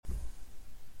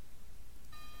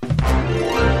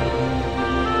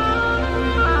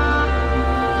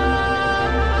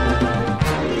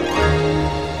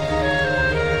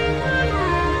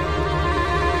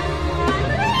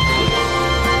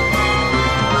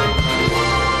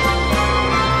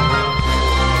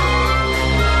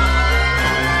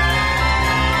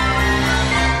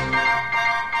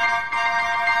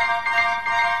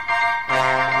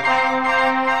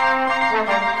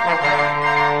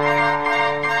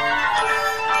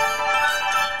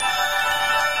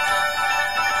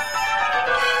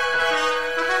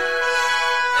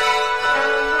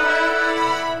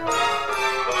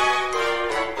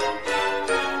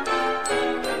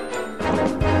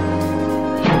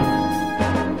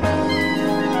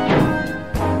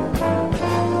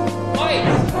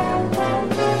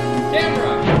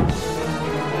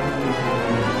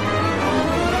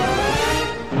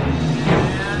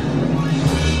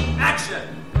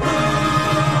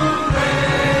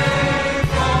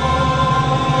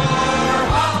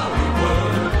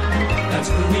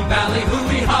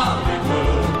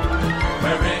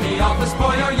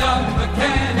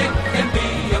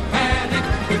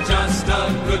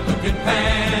can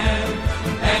pan.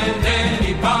 And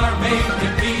any barmaid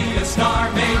can be a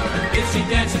star maid if she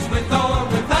dances with or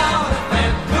without a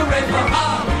fan. Hooray for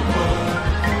Hollywood!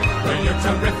 Well, you're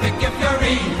terrific if you're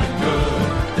even good.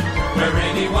 Where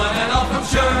anyone at all from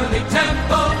Shirley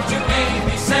Temple to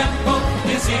Amy Semple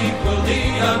is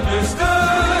equally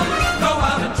understood. Go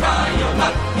out and try your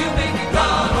luck, you may be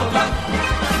Donald Duck.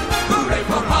 Hooray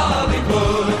for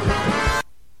Hollywood!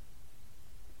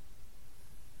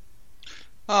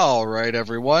 All right,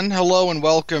 everyone. Hello and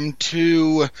welcome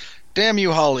to Damn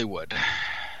You Hollywood.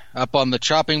 Up on the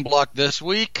chopping block this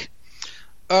week,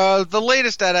 the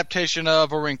latest adaptation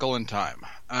of A Wrinkle in Time.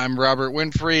 I'm Robert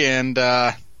Winfrey, and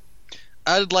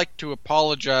I'd like to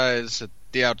apologize at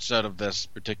the outset of this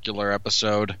particular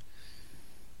episode.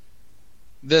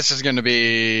 This is going to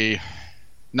be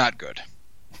not good.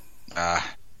 Why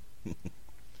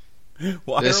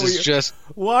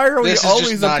are we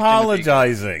always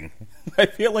apologizing? I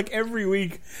feel like every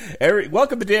week,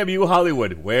 welcome to Damn You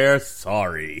Hollywood. We're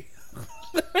sorry.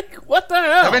 What the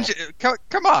hell?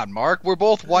 Come on, Mark. We're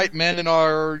both white men and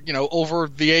are, over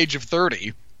the age of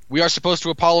 30. We are supposed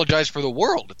to apologize for the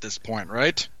world at this point,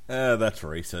 right? That's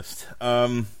racist.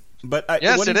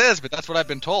 Yes, it is, but that's what I've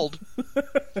been told.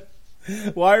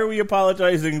 Why are we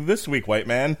apologizing this week, white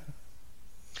man?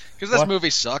 Because this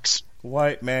movie sucks.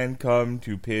 White man come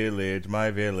to pillage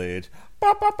my village.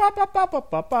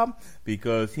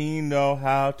 Because he know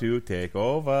how to take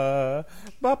over.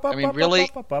 I mean, really?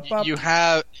 You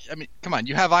have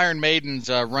Iron Maiden's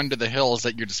Run to the Hills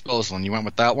at your disposal, and you went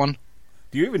with that one?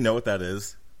 Do you even know what that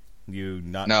is? You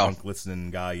punk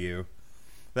listening guy, you.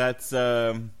 That's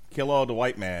Kill All the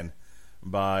White Man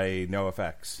by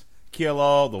NoFX. Kill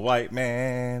all the white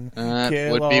man.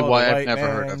 That would be why I've never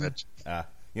heard of it.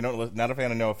 Not a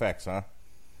fan of NoFX, huh?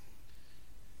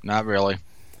 Not really.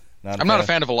 I'm not a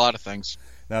fan of a lot of things.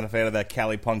 Not a fan of that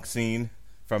Cali punk scene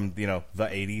from, the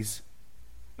 80s?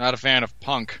 Not a fan of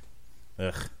punk.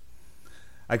 Ugh.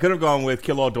 I could have gone with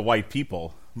Kill All the White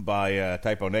People by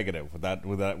Typo Negative.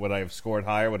 Would I have scored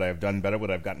higher? Would I have done better? Would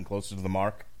I have gotten closer to the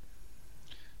mark?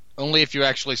 Only if you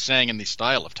actually sang in the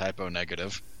style of Typo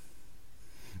Negative.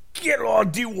 Kill all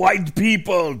the white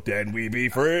people, then we be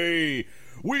free.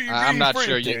 I'm not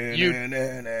sure. You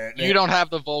don't have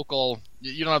the vocal.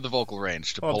 You don't have the vocal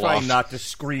range to pull off. Trying not to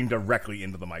scream directly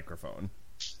into the microphone.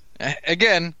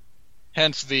 Again,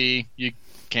 hence you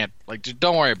can't just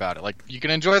don't worry about it. You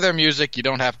can enjoy their music. You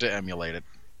don't have to emulate it.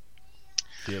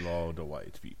 Kill all the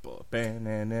white people,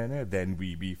 then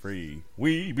we be free.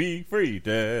 We be free.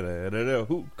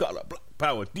 Who got a black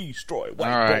power? Destroy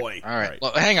white boy. All right.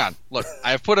 Look, hang on. Look,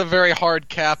 I have put a very hard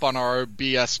cap on our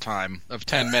BS time of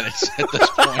 10 minutes at this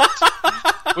point.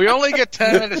 We only get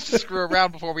 10 minutes to screw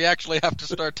around before we actually have to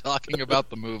start talking about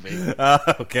the movie.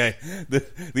 Okay.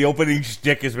 The opening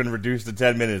shtick has been reduced to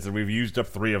 10 minutes, and we've used up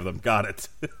 3 of them. Got it.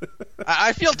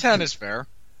 I feel 10 is fair.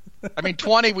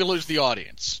 20, we lose the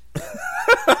audience.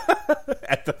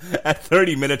 At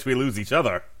 30 minutes, we lose each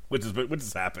other, which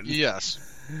has happened. Yes.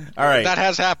 All right. That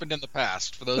has happened in the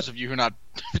past. For those of you who are not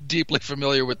deeply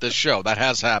familiar with this show, that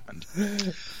has happened.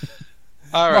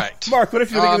 All right. Mark, what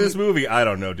if you think of this movie? I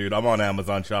don't know, dude. I'm on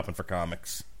Amazon shopping for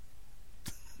comics.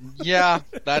 Yeah,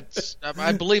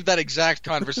 I believe that exact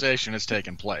conversation has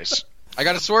taken place. I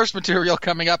got a source material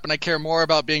coming up, and I care more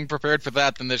about being prepared for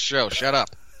that than this show. Shut up.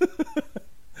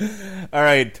 All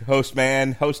right, host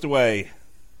man, host away.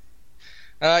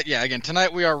 Again,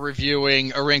 tonight we are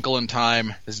reviewing A Wrinkle in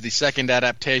Time. This is the second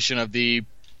adaptation of the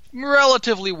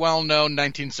relatively well-known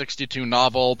 1962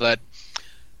 novel that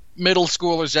middle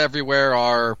schoolers everywhere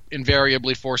are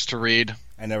invariably forced to read.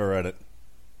 I never read it.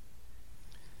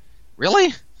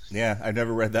 Really? Yeah, I've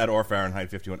never read that or Fahrenheit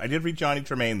 51. I did read Johnny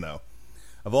Tremain, though.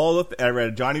 I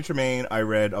read Johnny Tremain, I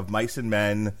read Of Mice and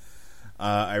Men,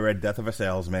 I read Death of a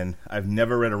Salesman. I've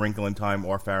never read A Wrinkle in Time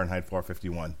or Fahrenheit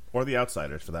 451, or The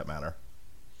Outsiders, for that matter.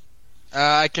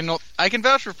 I can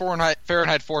vouch for Fahrenheit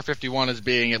 451 as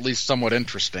being at least somewhat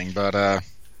interesting, but at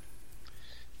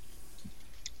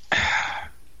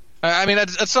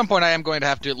some point I am going to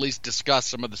have to at least discuss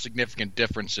some of the significant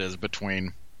differences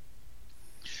between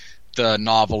the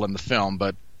novel and the film,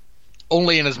 but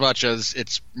only in as much as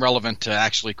it's relevant to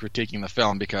actually critiquing the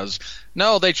film, because,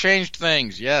 no, they changed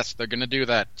things. Yes, they're going to do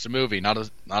that. It's a movie, not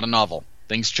a novel.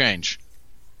 Things change.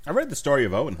 I read The Story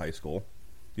of O in high school.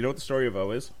 You know what The Story of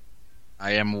O is?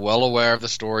 I am well aware of The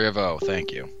Story of O.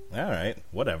 Thank you. All right,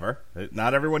 whatever.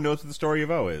 Not everyone knows what The Story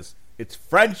of O is. It's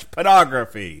French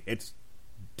pornography. It's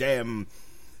damn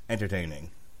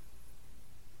entertaining.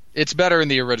 It's better in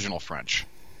the original French.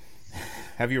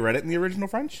 Have you read it in the original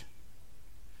French?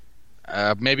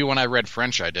 Maybe when I read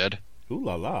French I did. Ooh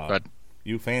la la. But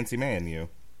You fancy man, you.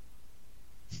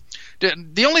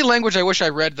 The only language I wish I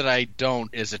read that I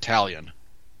don't is Italian,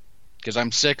 because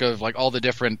I'm sick of like all the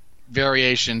different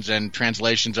variations and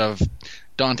translations of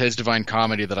Dante's Divine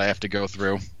Comedy that I have to go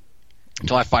through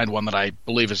until I find one that I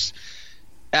believe is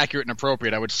accurate and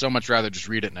appropriate. I would so much rather just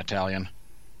read it in Italian,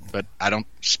 but I don't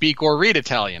speak or read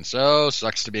Italian, so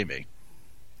sucks to be me.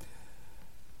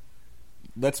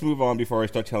 Let's move on before I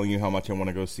start telling you how much I want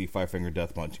to go see Five Finger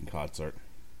Death Punch in concert.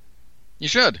 You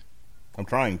should. I'm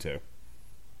trying to.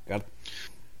 Got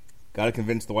to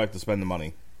convince the wife to spend the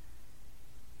money.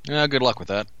 Yeah, good luck with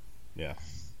that. Yeah.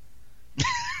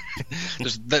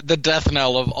 Just the death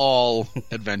knell of all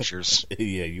adventures.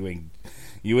 Yeah, you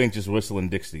ain't just whistling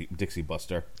Dixie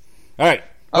Buster. All right,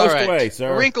 post away,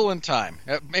 sir. A Wrinkle in Time.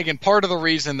 Megan, part of the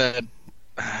reason that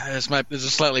this is a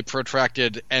slightly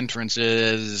protracted entrance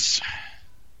is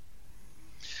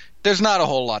there's not a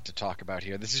whole lot to talk about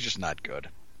here. This is just not good.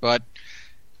 But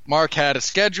Mark had a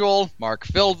schedule, Mark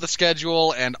filled the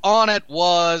schedule, and on it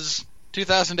was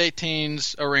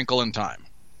 2018's A Wrinkle in Time.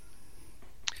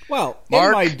 Well, Mark,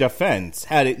 in my defense,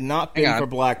 had it not been for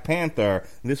Black Panther,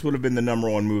 this would have been the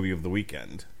 #1 movie of the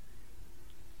weekend.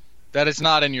 That is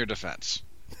not in your defense.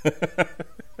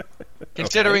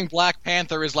 Considering Black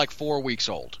Panther is like 4 weeks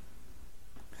old.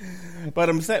 But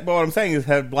what I'm saying is,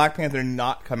 had Black Panther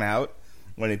not come out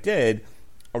when it did,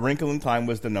 A Wrinkle in Time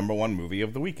was the #1 movie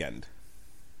of the weekend.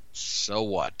 So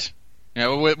what? You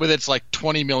know, with its like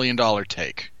 $20 million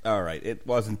take. All right, it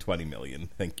wasn't $20 million.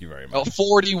 Thank you very much. Oh,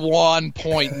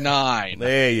 41.9.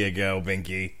 There you go,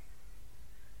 Binky.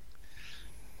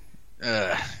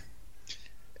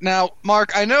 Now,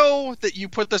 Mark, I know that you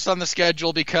put this on the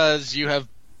schedule because you have.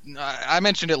 I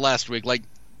mentioned it last week. Like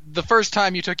the first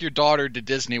time you took your daughter to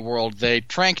Disney World, they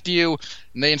tranked you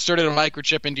and they inserted a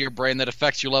microchip into your brain that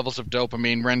affects your levels of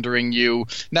dopamine, rendering you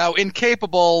now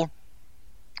incapable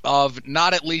of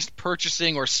not at least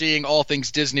purchasing or seeing all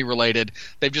things Disney related.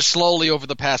 They've just slowly over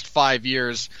the past 5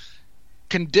 years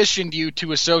conditioned you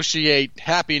to associate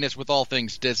happiness with all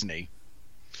things Disney.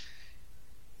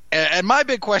 And my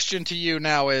big question to you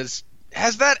now is,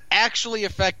 has that actually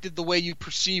affected the way you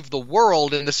perceive the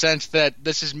world in the sense that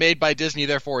this is made by Disney,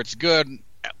 therefore it's good?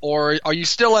 Or are you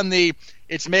still in the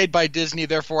it's made by Disney,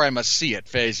 therefore I must see it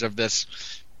phase of this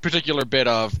particular bit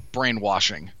of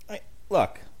brainwashing?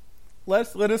 Look.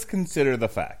 Let us consider the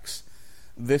facts.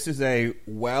 This is a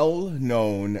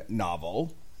well-known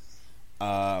novel.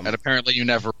 That apparently you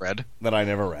never read. That I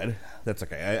never read. That's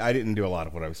okay. I didn't do a lot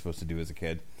of what I was supposed to do as a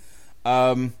kid.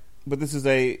 But this is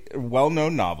a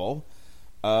well-known novel.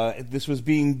 This was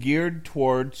being geared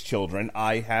towards children.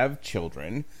 I have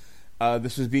children.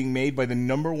 This was being made by the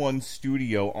 #1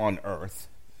 studio on Earth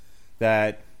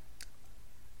that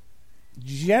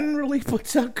generally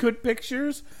puts out good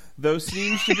pictures. Those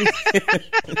seems to be.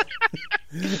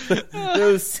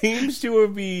 Those seems to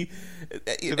be.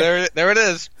 There it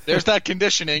is. There's that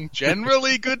conditioning.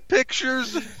 Generally, good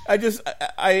pictures. I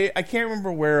can't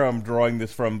remember where I'm drawing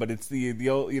this from, but it's the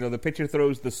old, the pitcher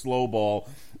throws the slow ball,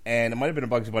 and it might have been a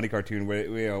Bugs Bunny cartoon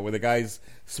where the guy's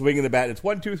swinging the bat. And it's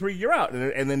 1, 2, 3, you're out,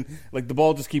 and then like the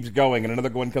ball just keeps going, and another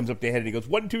one comes up to hit, and he goes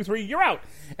 1, 2, 3, you're out,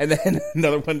 and then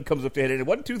another one comes up to hit, and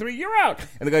 1, 2, 3, you're out,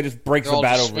 and the guy just breaks the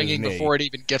bat over his knee before it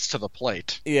even gets to the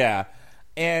plate. Yeah,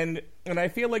 and I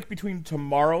feel like between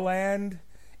Tomorrowland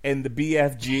and the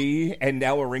BFG and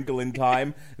now A Wrinkle in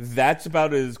Time, that's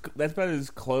about as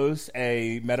close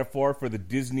a metaphor for the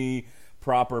Disney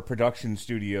proper production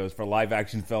studios for live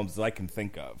action films as I can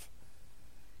think of.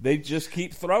 They just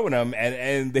keep throwing them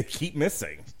and they keep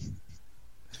missing.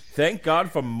 Thank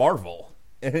God for Marvel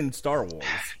and Star Wars.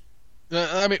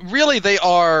 I mean, really, they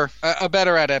are a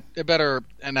better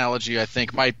analogy. I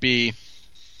think might be,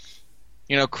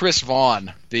 Chris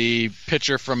Vaughn, the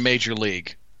pitcher from Major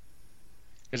League.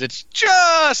 Because it's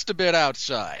just a bit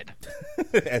outside.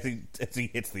 as he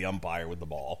hits the umpire with the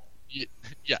ball.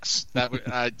 Yes.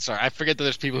 Sorry, I forget that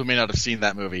there's people who may not have seen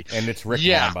that movie. And it's Rick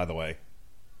Vaughn, by the way.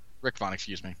 Rick Vaughn,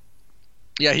 excuse me.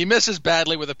 Yeah, he misses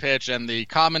badly with a pitch, and the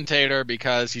commentator,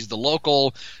 because he's the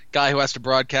local guy who has to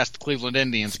broadcast the Cleveland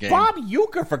Indians game. Bob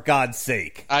Uecker, for God's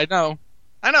sake. I know.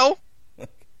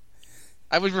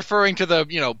 I was referring to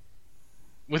the,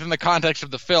 within the context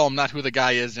of the film, not who the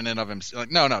guy is in and of himself.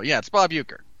 Like, no, it's Bob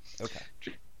Uecker. Okay.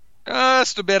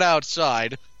 Just a bit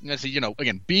outside.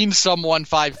 Again, being someone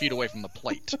 5 feet away from the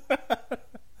plate.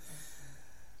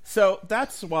 So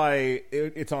that's why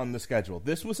it's on the schedule.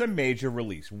 This was a major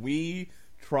release. We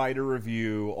try to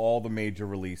review all the major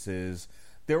releases.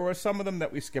 There were some of them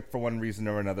that we skipped for one reason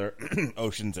or another.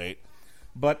 Ocean's 8.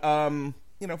 But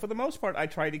for the most part, I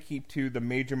try to keep to the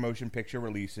major motion picture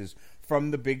releases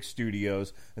from the big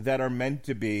studios that are meant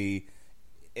to be,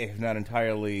 if not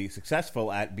entirely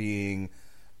successful at being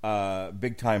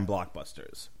big-time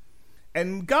blockbusters.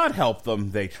 And God help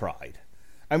them, they tried.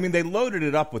 I mean, they loaded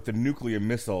it up with the nuclear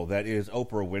missile that is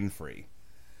Oprah Winfrey.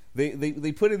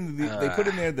 They put in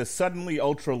there the suddenly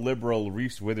ultra-liberal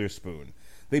Reese Witherspoon.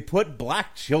 They put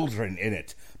black children in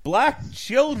it. Black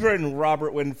children,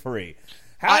 Robert Winfrey.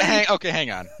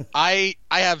 Hang on. I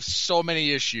have so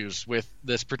many issues with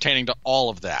this pertaining to all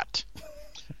of that.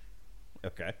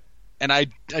 Okay. And I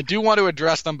do want to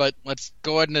address them, but let's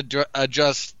go ahead and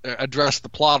address the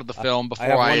plot of the film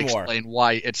before I explain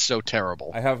why it's so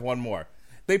terrible. I have one more.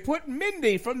 They put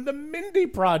Mindy from the Mindy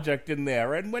Project in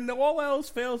there, and when all else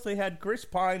fails, they had Chris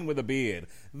Pine with a beard.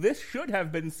 This should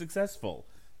have been successful,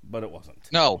 but it wasn't.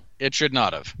 No, it should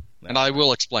not have. No. And I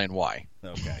will explain why.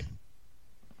 Okay.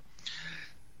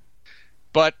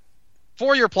 But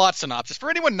for your plot synopsis, for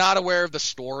anyone not aware of the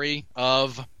story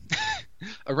of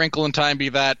A Wrinkle in Time, be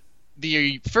that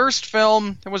the first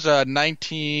film, it was a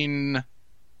 1990s.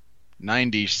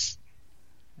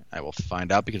 I will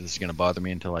find out because this is going to bother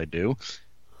me until I do.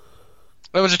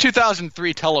 It was a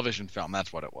 2003 television film.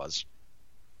 That's what it was.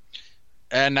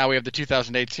 And now we have the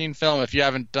 2018 film. If you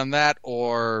haven't done that,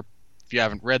 or if you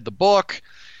haven't read the book,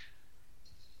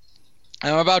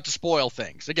 I'm about to spoil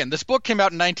things. Again, this book came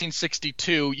out in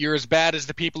 1962. You're as bad as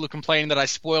the people who complain that I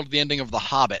spoiled the ending of The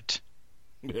Hobbit.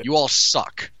 You all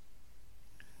suck.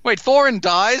 Wait, Thorin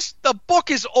dies? The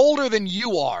book is older than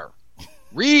you are.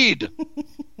 Read.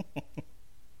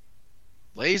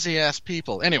 Lazy-ass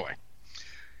people. Anyway.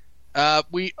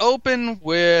 We open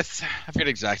with... I forget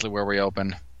exactly where we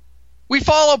open. We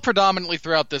follow predominantly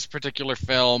throughout this particular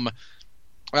film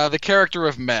the character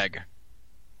of Meg,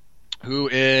 who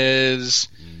is...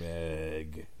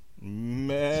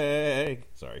 Meg.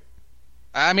 Sorry.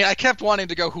 I mean, I kept wanting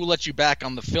to go Who Let You Back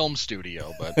on the Film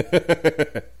Studio,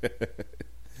 but...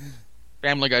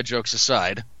 Family Guy jokes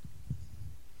aside.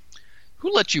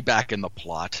 Who let you back in the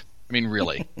plot? I mean,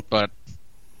 really. But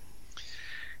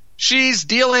she's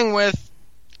dealing with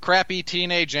crappy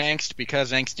teenage angst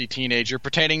because angsty teenager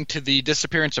pertaining to the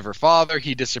disappearance of her father.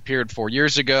 He disappeared 4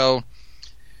 years ago.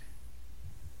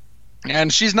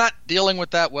 And she's not dealing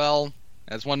with that well,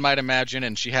 as one might imagine,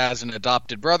 and she has an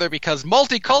adopted brother because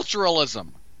multiculturalism.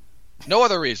 No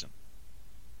other reason.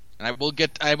 And I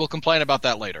will complain about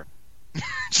that later.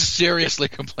 Seriously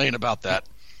complain about that.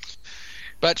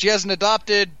 But she has an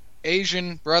adopted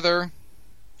Asian brother,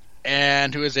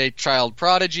 and who is a child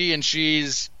prodigy, and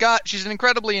she's an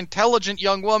incredibly intelligent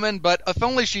young woman, but if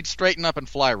only she'd straighten up and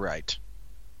fly right.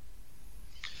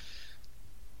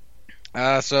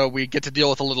 So we get to deal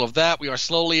with a little of that. We are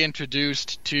slowly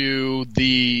introduced to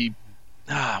the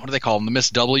what do they call them? The Miss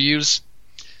W's.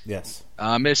 Yes.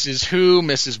 Mrs. Who,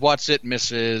 Mrs. What's It,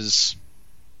 Mrs. I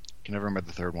can never remember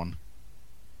the third one.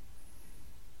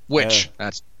 Witch.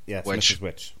 That's yes, Witch. Mrs.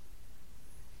 Witch.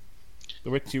 The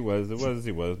witch he was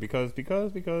because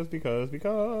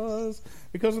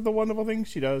of the wonderful things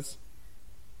she does.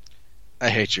 I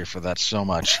hate you for that so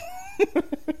much.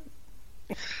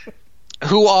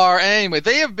 Who are anyway?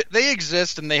 They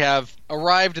exist and they have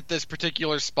arrived at this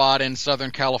particular spot in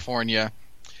Southern California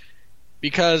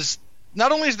because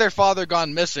not only is their father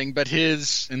gone missing, but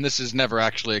and this is never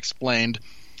actually explained,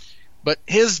 but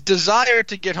his desire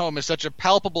to get home is such a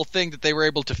palpable thing that they were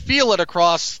able to feel it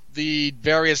across the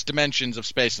various dimensions of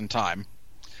space and time.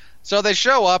 So they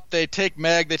show up, they take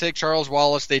Meg, they take Charles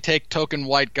Wallace, they take token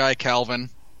white guy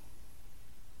Calvin.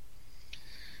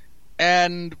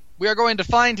 And we are going to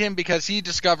find him because he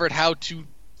discovered how to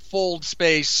fold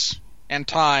space and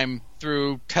time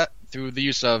through the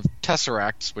use of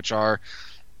tesseracts, which are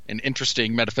an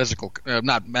interesting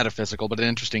not metaphysical, but an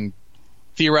interesting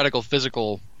theoretical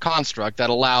physical construct that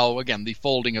allow, again, the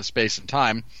folding of space and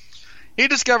time. He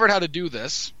discovered how to do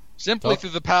this simply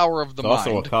through the power of the mind.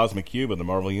 Also a cosmic cube in the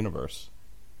Marvel Universe.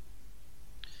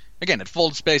 Again, it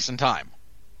folds space and time.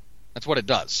 That's what it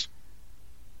does.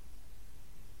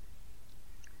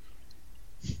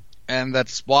 And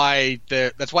that's why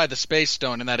the Space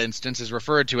Stone in that instance is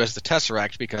referred to as the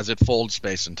Tesseract, because it folds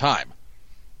space and time.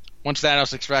 Once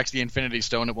Thanos extracts the Infinity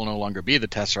Stone, it will no longer be the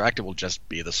Tesseract, it will just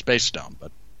be the Space Stone.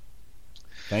 But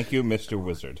thank you, Mr.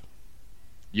 Wizard.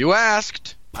 You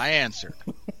asked, I answered.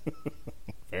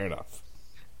 Fair enough.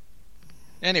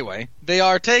 Anyway, they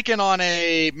are taken on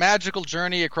a magical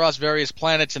journey across various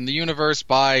planets in the universe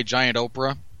by Giant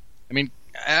Oprah. I mean,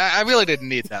 I really didn't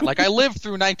need that. Like, I lived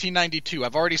through 1992.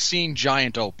 I've already seen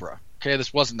Giant Oprah. Okay,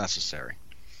 this wasn't necessary.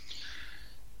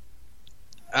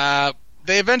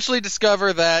 they eventually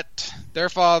discover that their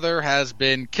father has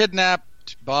been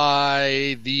kidnapped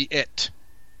by the It.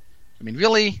 I mean,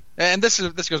 really? And this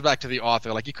goes back to the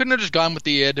author. Like, you couldn't have just gone with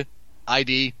the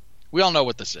ID. We all know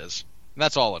what this is. And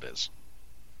that's all it is.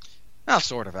 Well,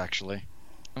 sort of, actually.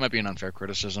 That might be an unfair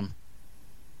criticism.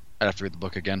 I'd have to read the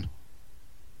book again.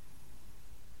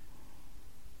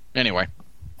 Anyway.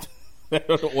 I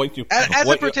don't know what you, as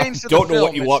it pertains to the don't know film,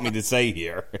 what you want me to say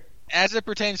here. As it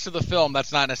pertains to the film,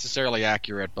 that's not necessarily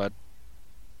accurate, but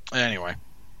anyway,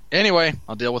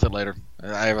 I'll deal with it later.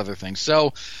 I have other things.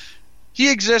 So he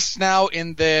exists now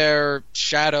in their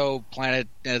shadow planet,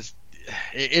 as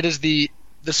it is the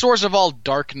source of all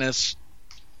darkness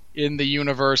in the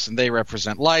universe, and they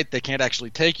represent light. They can't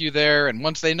actually take you there, and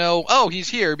once they know, oh, he's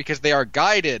here, because they are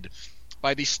guided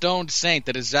by the stoned saint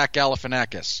that is Zach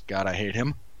Galifianakis. God, I hate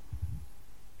him.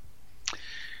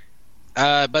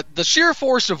 But the sheer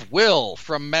force of will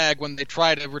from Meg when they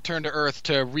try to return to Earth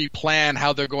to replan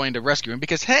how they're going to rescue him,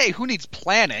 because, hey, who needs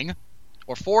planning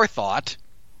or forethought?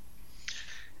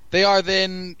 They are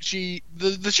then,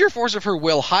 the sheer force of her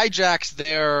will hijacks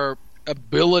their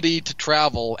ability to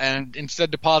travel and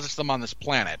instead deposits them on this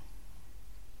planet.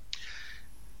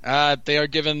 They are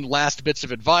given last bits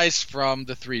of advice from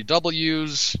the 3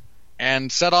 Ws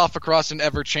and set off across an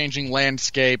ever-changing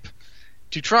landscape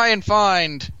to try and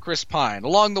find Chris Pine.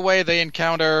 Along the way, they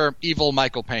encounter evil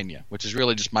Michael Pena, which is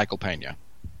really just Michael Pena.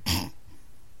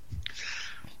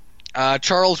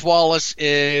 Charles Wallace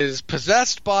is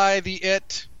possessed by the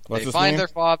It. What's they his find name? their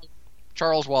father,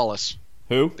 Charles Wallace.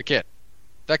 Who? The kid.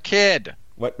 The kid.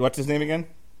 What's his name again?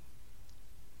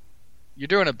 You're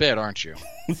doing a bit, aren't you?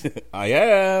 I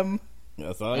am.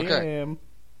 Yes, I am.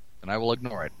 And I will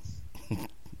ignore it.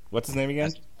 What's his name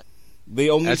again? They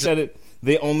only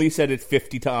said it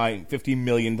 50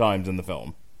 million times in the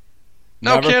film.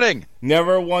 No kidding.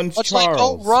 Never once Much Charles. like,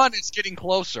 don't run, it's getting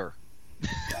closer.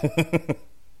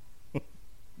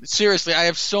 Seriously, I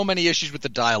have so many issues with the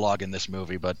dialogue in this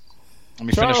movie, but let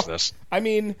me finish this. I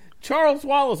mean, Charles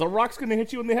Wallace, a rock's going to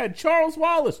hit you in the head. Charles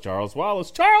Wallace, Charles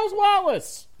Wallace, Charles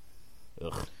Wallace.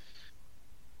 Ugh.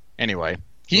 Anyway,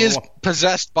 he is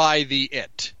possessed by the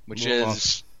It, which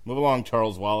is... Move along,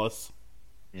 Charles Wallace.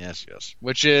 Yes.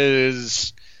 Which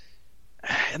is...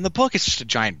 In the book, it's just a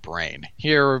giant brain.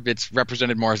 Here, it's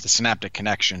represented more as the synaptic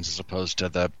connections as opposed to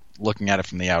the looking at it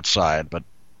from the outside, but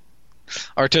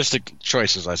artistic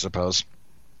choices, I suppose.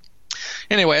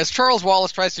 Anyway, as Charles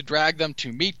Wallace tries to drag them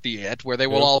to meet the It, where they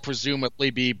will all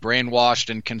presumably be brainwashed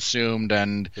and consumed,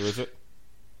 and... Who is it?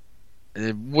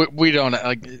 We don't...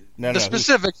 the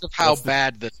specifics of how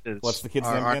bad this is... What's the kid's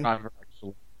name again?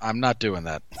 I'm not doing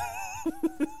that.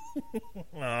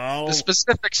 No. The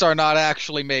specifics are not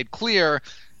actually made clear,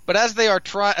 but as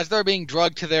they're being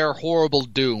drugged to their horrible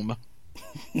doom,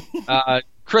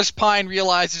 Chris Pine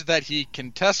realizes that he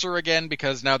can Tesser again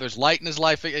because now there's light in his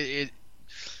life.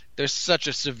 There's such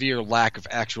a severe lack of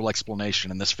actual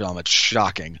explanation in this film. It's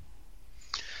shocking.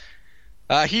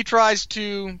 He tries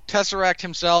to Tesseract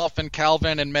himself and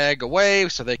Calvin and Meg away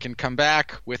so they can come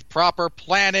back with proper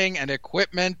planning and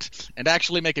equipment and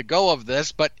actually make a go of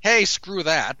this. But hey, screw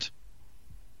that,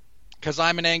 because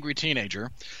I'm an angry teenager.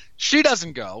 She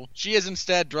doesn't go. She is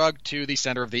instead drugged to the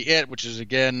center of the It, which is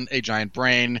again a giant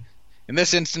brain, in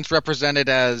this instance represented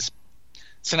as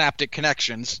synaptic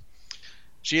connections.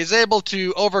 She is able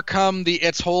to overcome the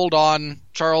It's hold on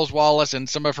Charles Wallace and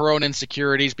some of her own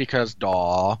insecurities because,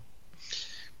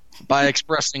 by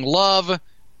expressing love,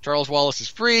 Charles Wallace is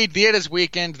freed, the It is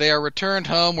weakened, they are returned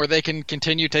home where they can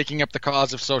continue taking up the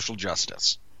cause of social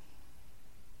justice.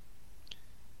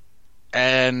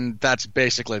 And that's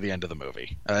basically the end of the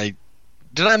movie.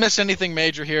 Did I miss anything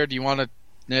major here? Do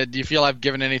you feel I've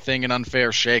given anything an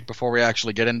unfair shake before we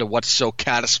actually get into what's so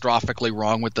catastrophically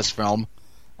wrong with this film?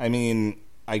 I mean,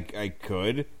 I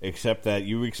could, except that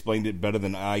you explained it better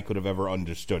than I could have ever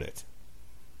understood it.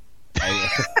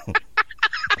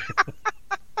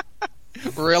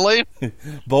 Really?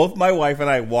 Both my wife and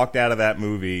I walked out of that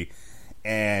movie,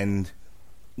 and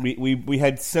we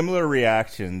had similar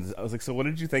reactions. I was like, so what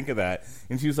did you think of that?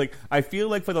 And she was like, I feel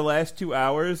like for the last 2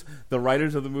 hours, the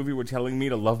writers of the movie were telling me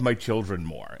to love my children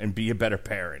more and be a better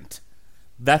parent.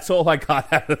 That's all I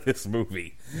got out of this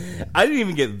movie. I didn't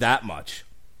even get that much.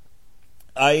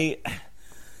 I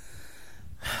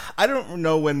don't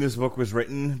know when this book was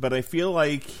written, but I feel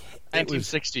like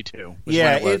 1962.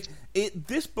 Yeah,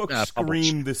 this book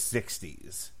screamed the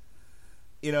 60s.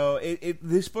 You know,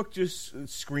 this book just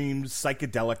screamed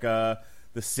psychedelica,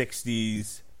 the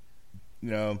 60s.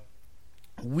 You know,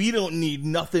 we don't need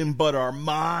nothing but our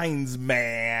minds,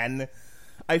 man.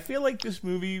 I feel like this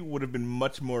movie would have been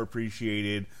much more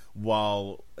appreciated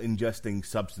while ingesting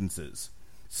substances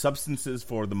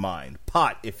for the mind,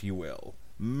 pot, if you will,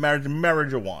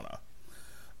 marijuana.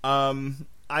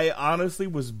 I honestly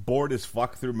was bored as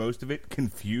fuck through most of it,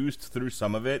 confused through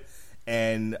some of it,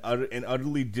 and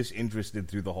utterly disinterested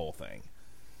through the whole thing.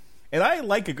 And I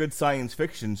like a good science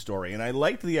fiction story, and I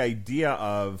liked the idea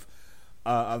of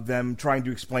them trying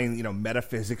to explain,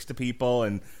 metaphysics to people,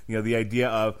 and the idea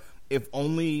of if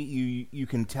only you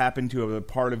can tap into a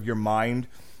part of your mind,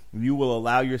 you will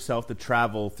allow yourself to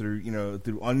travel through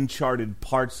uncharted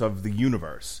parts of the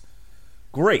universe.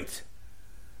 Great.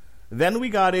 Then we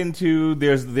got into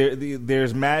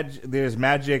there's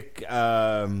magic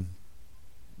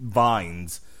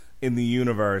vines in the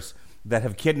universe that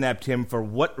have kidnapped him for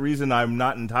what reason I'm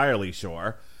not entirely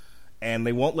sure, and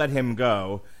they won't let him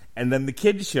go. And then the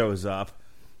kid shows up,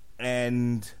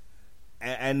 and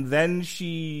then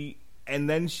she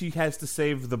has to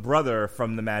save the brother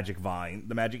from the magic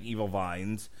evil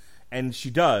vines, and she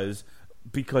does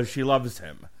because she loves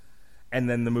him. And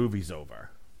then the movie's over.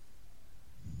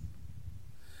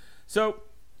 So,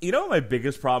 my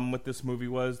biggest problem with this movie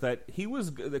was that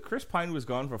Chris Pine was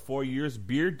gone for 4 years.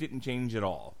 Beard didn't change at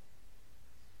all.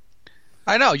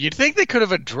 I know. You'd think they could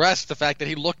have addressed the fact that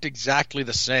he looked exactly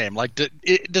the same. Like,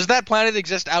 does that planet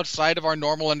exist outside of our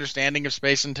normal understanding of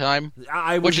space and time?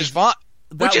 Which is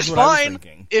fine.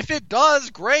 If it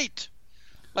does, great.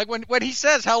 Like when he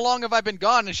says, "How long have I been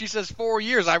gone?" and she says 4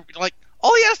 years,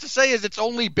 all he has to say is it's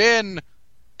only been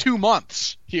 2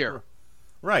 months here.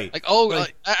 Right.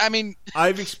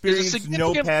 I've experienced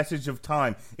no passage of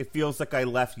time. It feels like I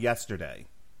left yesterday.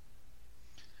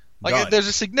 There's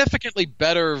a significantly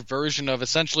better version of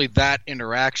essentially that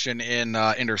interaction in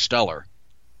Interstellar.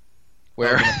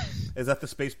 Where is that the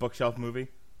Space Bookshelf movie?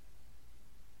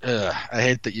 I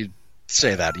hate that you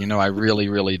say that. I really,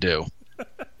 really do.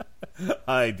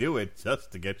 I do it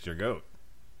just to get your goat.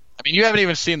 I mean, you haven't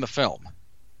even seen the film.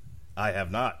 I have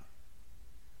not.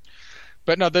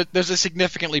 But no, there's a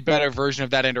significantly better version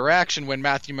of that interaction when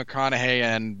Matthew McConaughey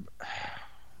and I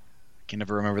can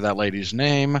never remember that lady's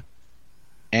name.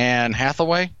 Anne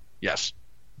Hathaway? Yes.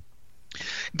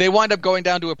 They wind up going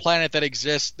down to a planet that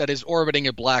exists, that is orbiting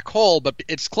a black hole, but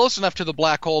it's close enough to the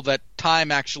black hole that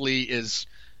time actually is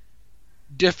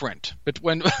different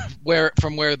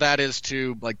from where that is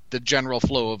to like the general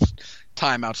flow of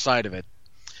time outside of it.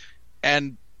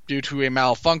 And due to a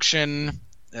malfunction,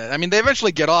 they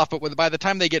eventually get off, but by the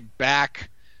time they get back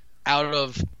out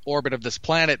of orbit of this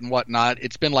planet and whatnot,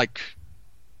 it's been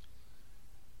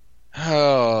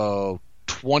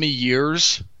 20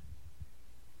 years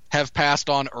have passed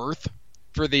on Earth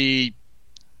for the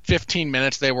 15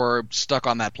 minutes they were stuck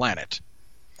on that planet.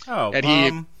 Oh,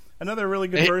 and another really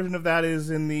good version of that is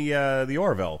in the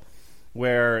Orville,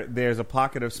 where there's a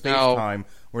pocket of space-time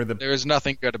where there is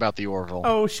nothing good about the Orville.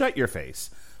 Oh, shut your face.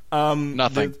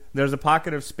 Nothing. There's a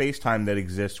pocket of space-time that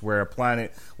exists where a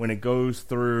planet, when it goes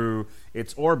through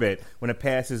its orbit, when it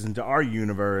passes into our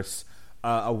universe,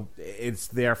 it's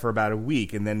there for about a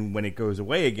week, and then when it goes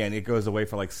away again, it goes away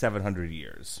for 700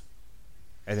 years,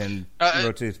 and then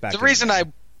rotates back.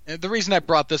 The reason I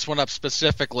brought this one up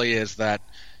specifically is that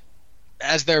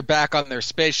as they're back on their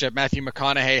spaceship, Matthew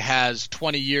McConaughey has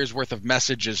 20 years worth of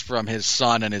messages from his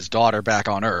son and his daughter back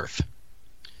on Earth,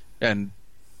 and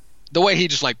the way he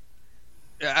just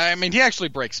he actually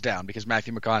breaks down because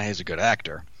Matthew McConaughey is a good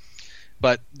actor,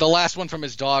 but the last one from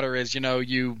his daughter is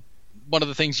one of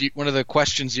the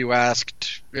questions you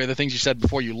asked, or the things you said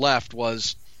before you left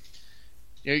was,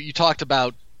 you talked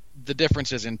about the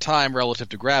differences in time relative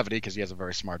to gravity because he has a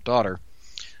very smart daughter,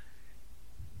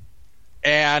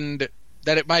 and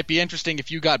that it might be interesting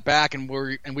if you got back and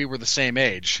we were the same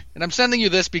age. And I'm sending you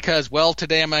this because,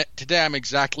 today I'm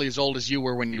exactly as old as you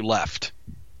were when you left.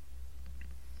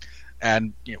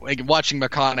 And watching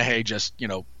McConaughey just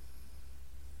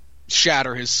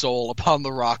shatter his soul upon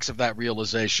the rocks of that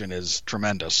realization is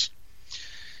tremendous.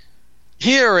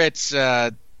 Here it's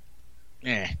again,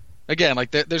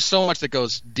 there's so much that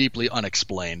goes deeply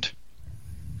unexplained.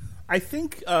 I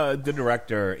think the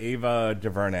director Ava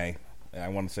DuVernay, I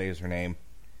want to say is her name,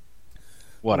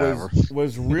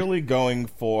 was really going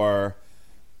for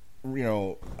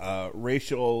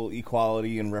racial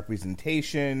equality and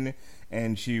representation,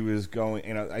 and she was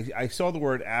going. I saw the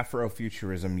word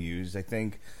Afrofuturism used. I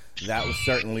think that was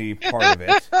certainly part of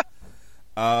it.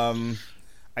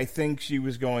 I think she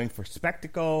was going for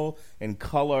spectacle and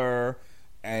color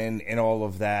and all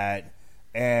of that.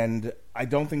 And I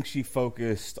don't think she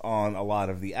focused on a lot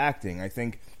of the acting. I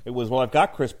think it was, I've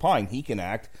got Chris Pine, he can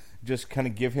act, just kind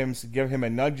of give him a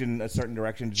nudge in a certain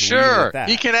direction. Just sure,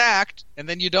 he can act, and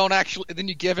then you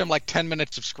give him like 10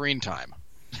 minutes of screen time.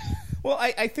 Well,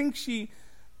 I think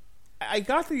I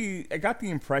got the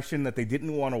impression that they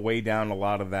didn't want to weigh down a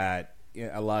lot of that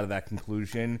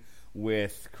conclusion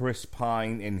with Chris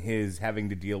Pine and his having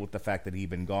to deal with the fact that he'd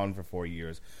been gone for 4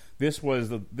 years. This was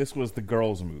the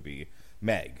girl's movie,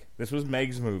 Meg. This was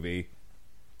Meg's movie,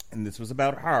 and this was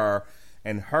about her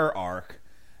and her arc.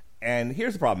 And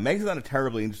here's the problem: Meg's not a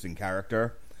terribly interesting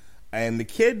character, and the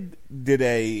kid did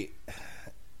a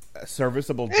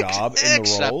serviceable job in the role.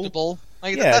 Acceptable.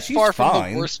 Like, yeah, that's she's far from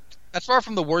fine. the worst. That's far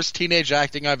from the worst teenage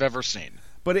acting I've ever seen.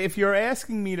 But if you're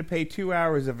asking me to pay 2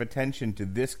 hours of attention to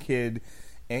this kid,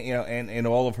 and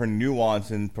all of her nuance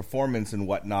and performance and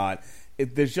whatnot,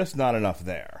 there's just not enough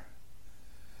there.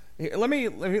 Let me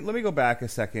go back a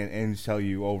second and tell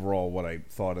you overall what I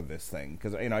thought of this thing,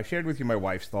 because I shared with you my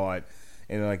wife's thought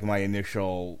and like my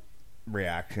initial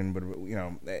reaction, but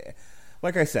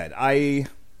like I said, I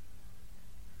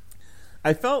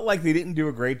felt like they didn't do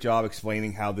a great job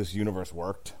explaining how this universe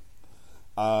worked.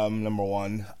 Number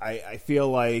one, I feel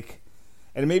like,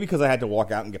 and maybe because I had to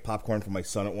walk out and get popcorn for my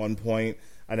son at one point,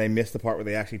 and I missed the part where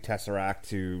they actually tesseract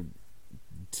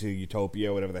to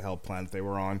Utopia, whatever the hell planet they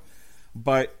were on.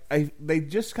 But they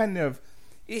just kind of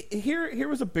here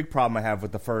was a big problem I have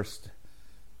with the first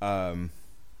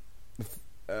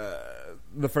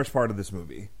part of this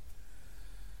movie.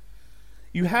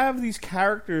 You have these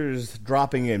characters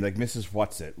dropping in, like Mrs.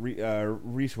 Whatsit,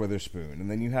 Reese Witherspoon, and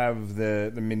then you have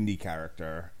the Mindy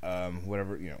character,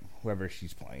 whoever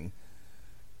she's playing,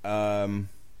 and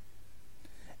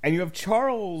you have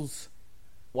Charles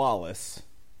Wallace.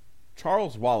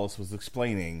 Charles Wallace was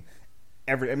explaining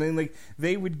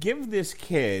they would give this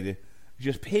kid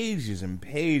just pages and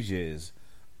pages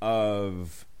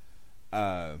of,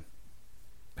 oh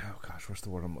gosh, what's the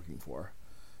word I'm looking for?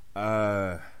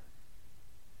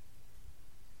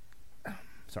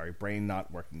 Sorry, brain not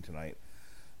working tonight.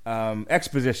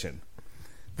 Exposition.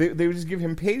 They would just give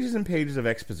him pages and pages of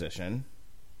exposition.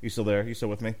 You still there? You still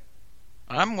with me?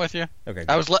 I'm with you. Okay.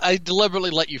 I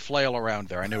deliberately let you flail around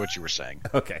there. I knew what you were saying.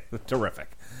 Okay, terrific.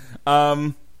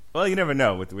 Well, you never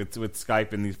know with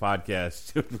Skype and these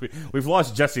podcasts. We've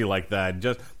lost Jesse like that.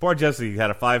 Poor Jesse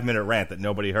had a 5-minute rant that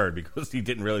nobody heard because he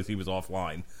didn't realize he was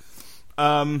offline.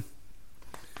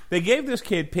 They gave this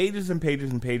kid pages and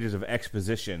pages and pages of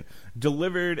exposition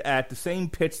delivered at the same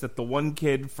pitch that the one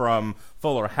kid from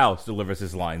Fuller House delivers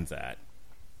his lines at.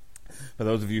 For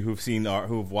those of you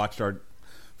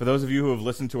for those of you who have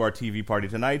listened to our TV Party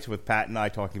Tonights with Pat and I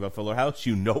talking about Fuller House,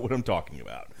 you know what I'm talking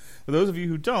about. For those of you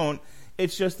who don't,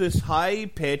 it's just this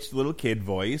high-pitched little kid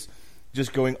voice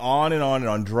just going on and on and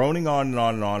on, droning on and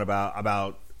on and on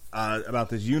about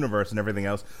this universe and everything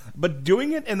else, but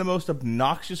doing it in the most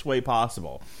obnoxious way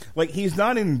possible. Like, he's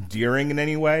not endearing in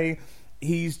any way.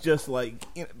 He's just like,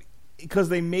 because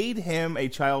they made him a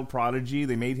child prodigy,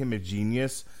 they made him a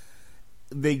genius,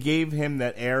 they gave him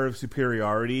that air of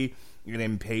superiority and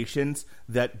impatience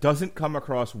that doesn't come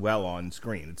across well on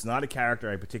screen. It's not a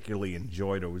character I particularly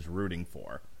enjoyed or was rooting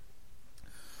for.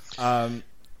 And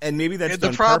maybe that's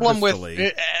done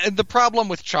purposefully. The problem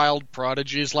with child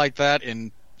prodigies like that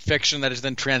in fiction that is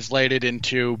then translated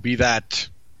into be that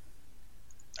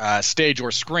stage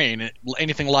or screen,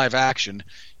 anything live action,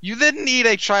 you then need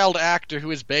a child actor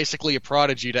who is basically a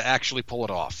prodigy to actually pull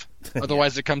it off.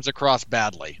 Otherwise it comes across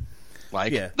badly.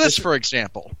 Like this, for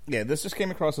example. Yeah, this just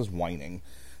came across as whining.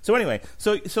 So anyway,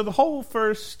 so the whole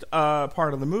first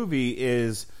part of the movie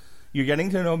is you're getting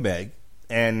to know Meg,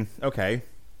 and okay,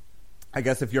 I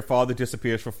guess if your father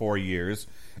disappears for 4 years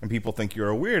and people think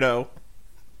you're a weirdo,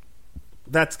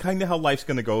 that's kind of how life's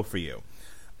going to go for you.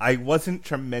 I wasn't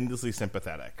tremendously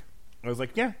sympathetic. I was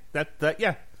like, yeah, that's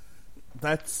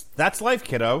life,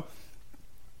 kiddo.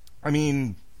 I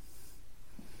mean,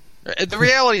 the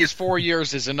reality is 4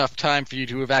 years is enough time for you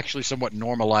to have actually somewhat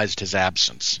normalized his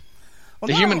absence.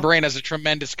 The human brain has a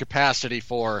tremendous capacity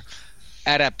for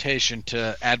adaptation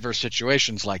to adverse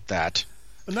situations like that.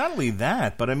 But not only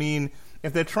that, but I mean,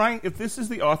 if this is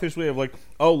the author's way of like,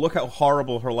 oh, look how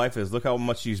horrible her life is, look how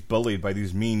much she's bullied by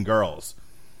these mean girls.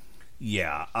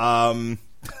 Yeah,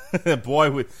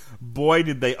 boy,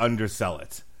 did they undersell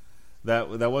it.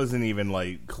 That wasn't even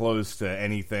like close to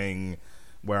anything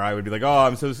where I would be like, oh,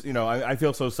 I'm so, I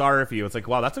feel so sorry for you. It's like,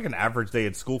 wow, that's like an average day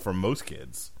at school for most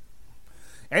kids.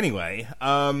 Anyway,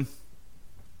 and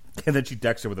then she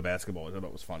decks her with a basketball, which I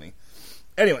thought was funny.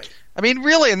 Anyway. I mean,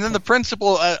 really, and then the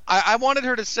principal, I wanted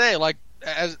her to say, like,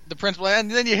 as the principal,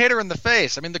 and then you hit her in the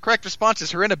face. I mean, the correct response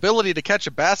is her inability to catch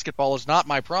a basketball is not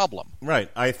my problem. Right.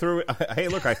 I threw it. Hey,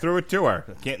 look, I threw it to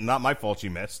her. Not my fault she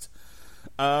missed.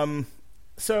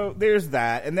 So there's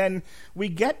that. And then we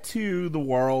get to the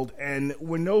world, and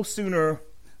we're no sooner...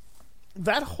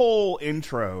 That whole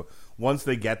intro, once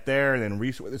they get there, and then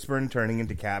Reese Witherspoon turning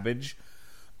into cabbage...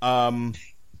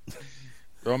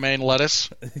 Romaine lettuce.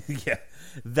 Yeah.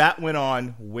 That went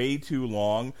on way too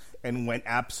long and went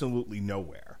absolutely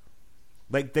nowhere.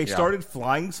 Like, they started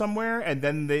flying somewhere, and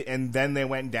then they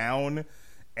went down,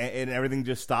 and everything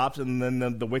just stops, and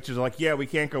then the witches are like, yeah, we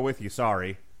can't go with you,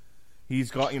 sorry.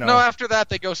 He's got, No, after that,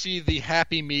 they go see the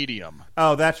happy medium.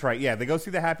 Oh, that's right. Yeah, they go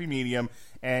see the happy medium,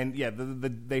 and yeah,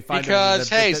 they find because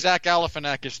Zach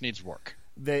Galifianakis needs work.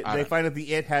 They find out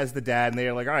the It has the dad, and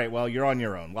they're like, all right, well, you're on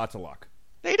your own. Lots of luck.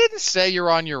 They didn't say you're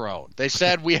on your own. They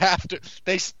said we have to.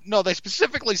 They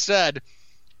specifically said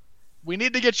we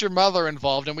need to get your mother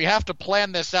involved, and we have to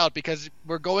plan this out because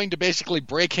we're going to basically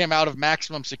break him out of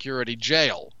maximum security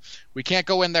jail. We can't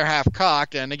go in there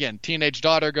half-cocked. And again, teenage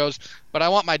daughter goes, but I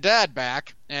want my dad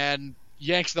back, and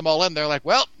yanks them all in. They're like,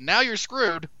 well, now you're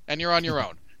screwed, and you're on your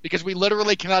own because we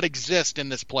literally cannot exist in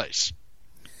this place.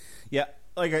 Yeah,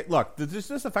 look, just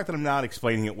the fact that I'm not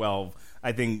explaining it well,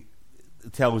 I think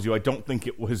tells you I don't think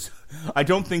it was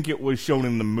shown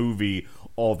in the movie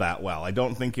all that well. I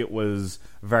don't think it was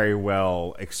very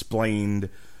well explained.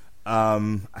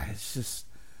 It's just,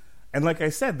 and like I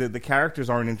said, the characters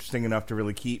aren't interesting enough to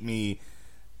really keep me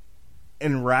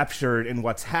enraptured in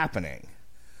what's happening.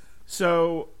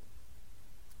 So,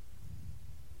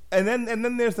 and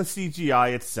then there's the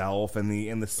CGI itself and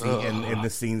the scene and the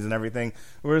scenes and everything.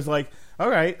 Where it's like, all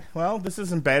right, well, this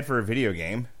isn't bad for a video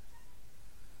game.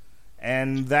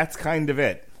 And that's kind of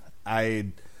it.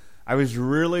 I was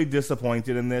really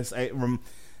disappointed in this.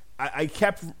 It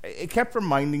kept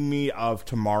reminding me of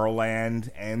Tomorrowland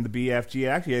and the BFG.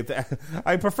 Actually,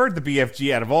 I preferred the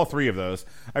BFG out of all three of those.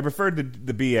 I preferred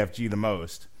the BFG the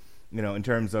most. In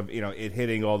terms of it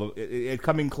hitting it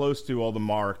coming close to all the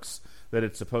marks that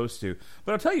it's supposed to.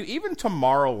 But I'll tell you, even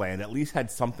Tomorrowland at least had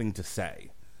something to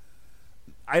say.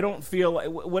 I don't feel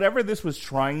whatever this was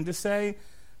trying to say.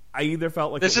 I either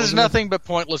felt like this is nothing but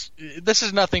pointless. This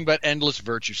is nothing but endless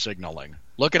virtue signaling.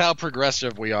 Look at how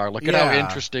progressive we are. Look at how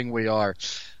interesting we are.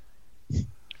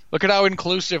 Look at how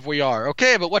inclusive we are.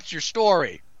 Okay, but what's your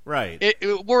story? Right.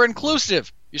 We're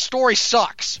inclusive. Your story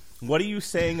sucks. What are you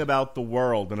saying about the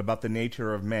world and about the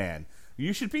nature of man?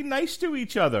 You should be nice to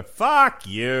each other. Fuck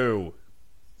you.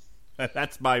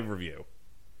 That's my review.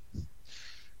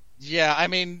 Yeah, I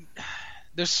mean,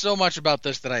 there's so much about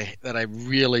this that I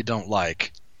really don't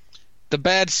like. The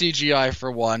bad CGI,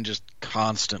 for one, just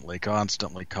constantly. I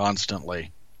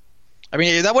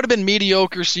mean, that would have been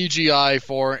mediocre CGI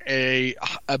for a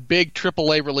big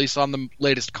AAA release on the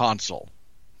latest console.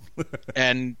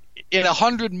 And in a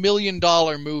 $100 million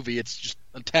movie, it's just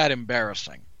a tad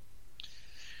embarrassing.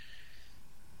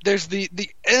 There's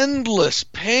the endless,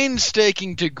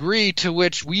 painstaking degree to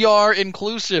which we are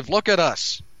inclusive. Look at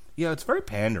us. Yeah, it's very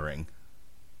pandering.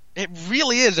 It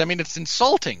really is. I mean, it's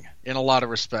insulting in a lot of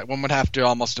respect. One would have to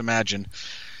almost imagine.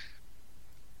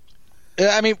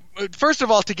 I mean, first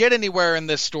of all, to get anywhere in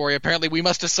this story, apparently we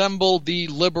must assemble the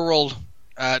liberal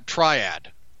triad,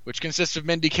 which consists of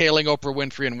Mindy Kaling, Oprah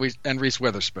Winfrey, and Reese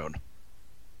Witherspoon.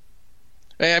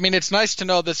 I mean, it's nice to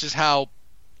know this is how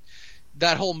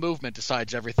that whole movement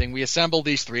decides everything. We assemble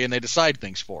these three, and they decide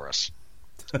things for us.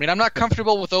 I mean, I'm not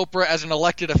comfortable with Oprah as an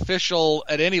elected official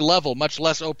at any level, much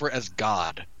less Oprah as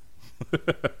God.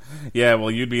 Yeah, well,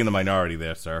 you'd be in the minority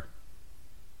there, sir.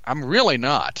 I'm really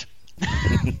not.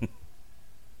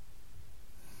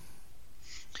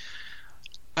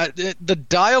 The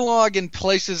dialogue in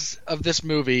places of this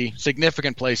movie,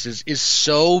 significant places, is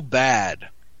so bad.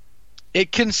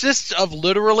 It consists of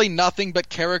literally nothing but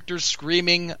characters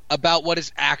screaming about what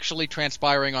is actually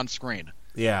transpiring on screen.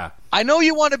 Yeah. I know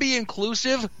you want to be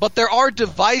inclusive, but there are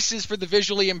devices for the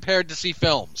visually impaired to see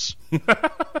films.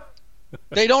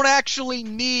 They don't actually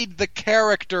need the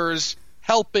characters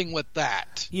helping with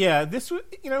that. Yeah, this,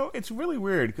 it's really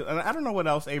weird. And I don't know what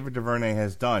else Ava DuVernay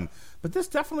has done, but this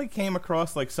definitely came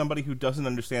across like somebody who doesn't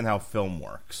understand how film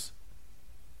works.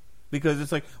 Because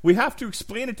it's like, we have to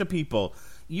explain it to people.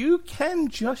 You can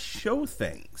just show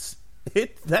things.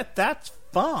 That's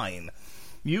fine.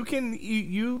 You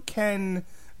can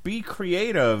be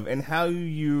creative in how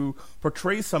you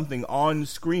portray something on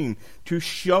screen to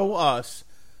show us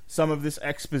some of this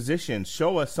exposition,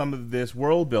 show us some of this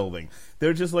world building.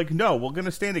 They're just like, no, we're going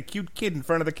to stand a cute kid in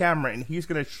front of the camera and he's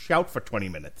going to shout for 20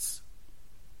 minutes.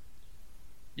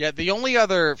 Yeah, the only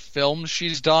other film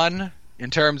she's done in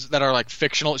terms that are like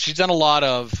fictional. She's done a lot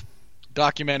of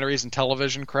documentaries and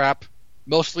television crap,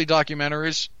 mostly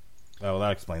documentaries. Oh, well,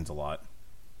 that explains a lot.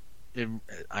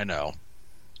 I know.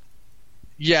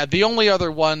 Yeah, the only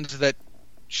other ones that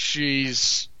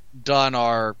she's done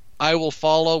are I Will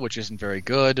Follow, which isn't very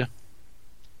good.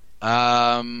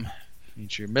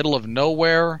 Feature Middle of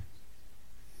Nowhere,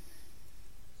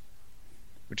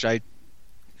 which I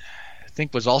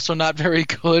think was also not very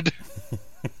good.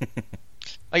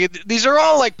 Like these are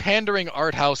all like pandering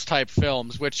art house type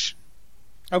films, which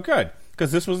good,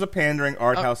 because this was a pandering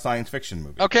art house science fiction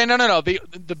movie. Okay, no.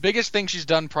 The biggest thing she's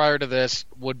done prior to this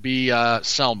would be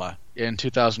Selma in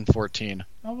 2014.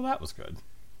 Oh, well, that was good.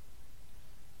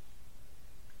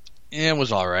 It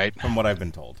was all right, from what I've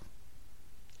been told.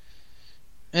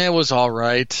 It was all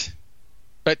right,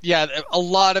 but yeah, a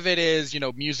lot of it is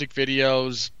music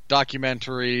videos,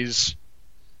 documentaries,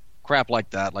 crap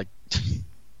like that. Like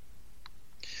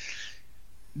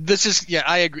this is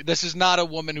I agree. This is not a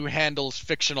woman who handles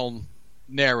fictional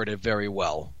narrative very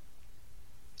well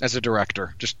as a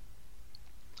director. Just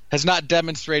has not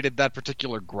demonstrated that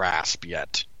particular grasp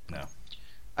yet. No.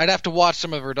 I'd have to watch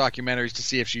some of her documentaries to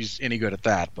see if she's any good at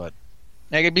that, but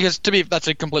because to me that's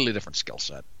a completely different skill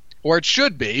set. Or it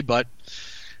should be, but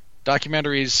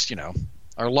documentaries,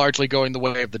 are largely going the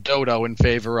way of the dodo in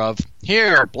favor of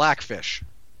here, blackfish.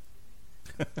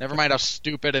 Never mind how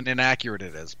stupid and inaccurate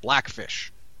it is.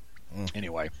 Blackfish.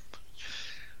 Anyway.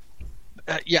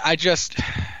 I just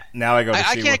now I go to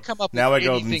I can't come up now with I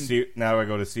go anything. Now I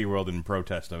go to SeaWorld in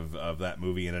protest of that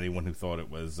movie and anyone who thought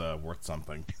it was worth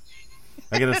something.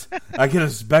 I get a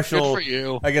special Good for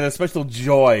you. I get a special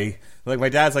joy. Like my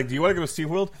dad's like, "Do you want to go to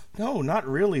SeaWorld?" No, not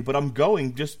really, but I'm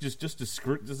going just to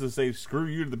say screw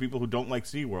you to the people who don't like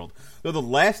SeaWorld. Though the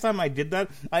last time I did that,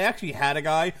 I actually had a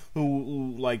guy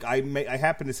who like I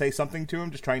happened to say something to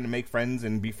him, just trying to make friends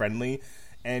and be friendly,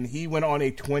 and he went on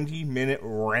a 20-minute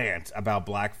rant about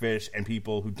blackfish and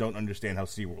people who don't understand how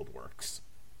SeaWorld works.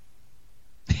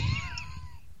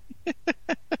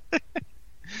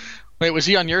 Wait, was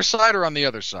he on your side or on the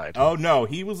other side? Oh no,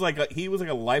 he was like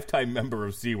a lifetime member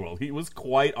of SeaWorld. He was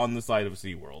quite on the side of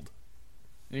SeaWorld.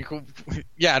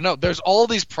 Yeah, no, there's all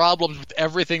these problems with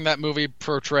everything that movie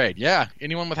portrayed. Yeah,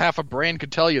 anyone with half a brain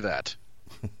could tell you that.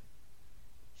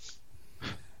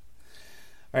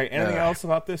 All right, anything else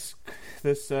about this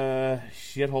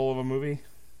shithole of a movie?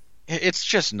 It's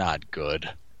just not good.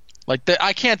 Like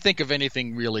I can't think of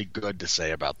anything really good to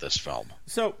say about this film.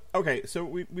 So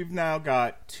we've now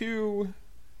got two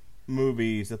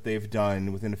movies that they've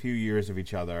done within a few years of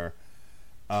each other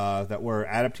that were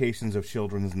adaptations of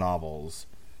children's novels,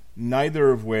 neither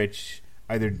of which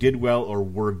either did well or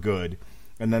were good.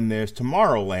 And then there's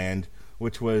Tomorrowland,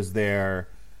 which was their...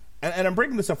 And I'm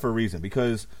bringing this up for a reason,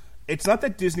 because it's not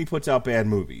that Disney puts out bad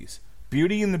movies.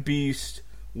 Beauty and the Beast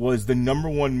was the number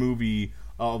one movie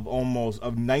of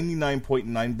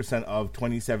 99.9% of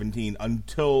 2017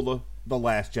 until The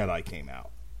Last Jedi came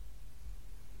out.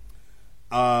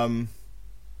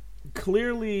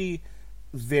 Clearly,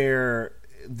 their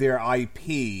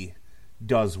IP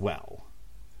does well.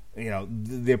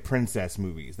 Their princess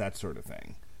movies, that sort of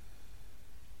thing.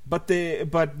 But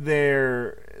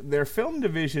their film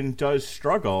division does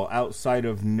struggle outside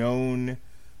of known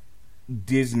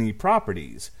Disney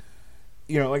properties.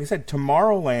 Like I said,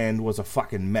 Tomorrowland was a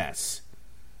fucking mess,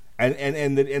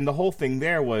 and the whole thing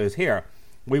there was, here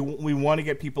we want to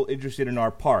get people interested in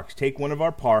our parks. Take one of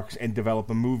our parks and develop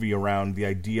a movie around the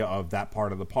idea of that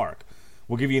part of the park.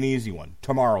 We'll give you an easy one,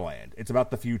 Tomorrowland. It's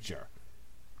about the future.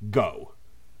 Go.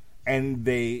 And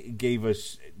they gave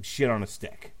us shit on a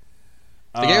stick.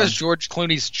 They gave us George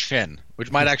Clooney's chin,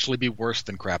 which might actually be worse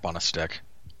than crap on a stick.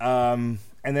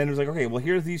 And then it was like, okay, well,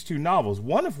 here's these two novels,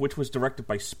 one of which was directed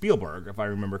by Spielberg, if I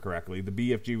remember correctly. The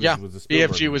BFG was a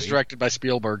Spielberg BFG was movie. directed by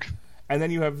Spielberg. And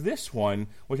then you have this one,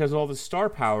 which has all the star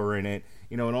power in it,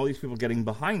 and all these people getting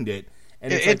behind it.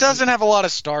 And it doesn't have a lot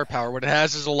of star power. What it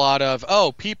has is a lot of,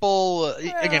 people...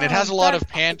 again, it has a lot of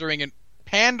pandering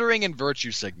and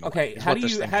virtue signaling. Okay, how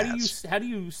do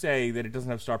you say that it doesn't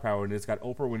have star power and it's got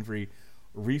Oprah Winfrey,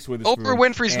 Reese Witherspoon... Oprah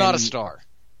Winfrey's not a star.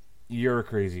 You're a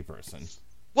crazy person.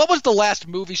 What was the last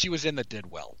movie she was in that did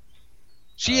well?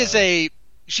 She is a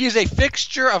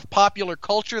fixture of popular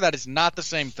culture. That is not the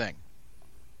same thing.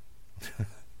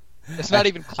 It's not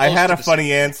even close. I had a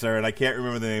funny answer, and I can't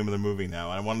remember the name of the movie now.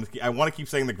 I want to keep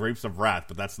saying The Grapes of Wrath,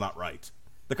 but that's not right.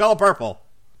 The Color Purple.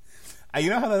 You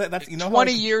know how that's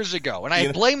 20 years ago, and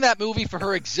I blame that movie for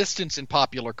her existence in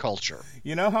popular culture.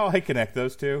 You know how I connect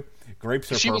those two?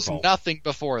 Grapes are she purple. She was nothing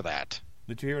before that.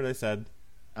 Did you hear what I said?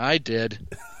 I did.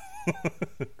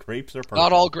 Grapes are purple.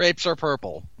 Not all grapes are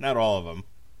purple. Not all of them.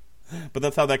 But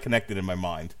that's how that connected in my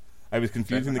mind. I was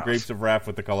confusing the grapes of wrath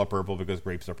with the color purple because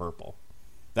grapes are purple.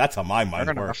 That's how my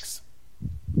mind works.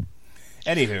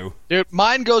 Anywho. Dude,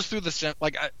 mine goes through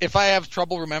if I have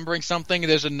trouble remembering something,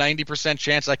 there's a 90%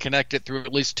 chance I connect it through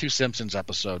at least 2 Simpsons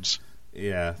episodes.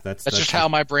 Yeah, that's just how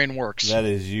my brain works. That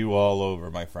is you all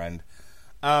over, my friend.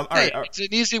 It's an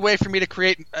easy way for me to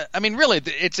create. Really,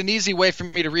 it's an easy way for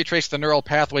me to retrace the neural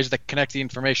pathways that connect the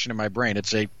information in my brain.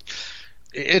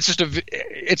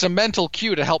 It's a mental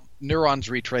cue to help neurons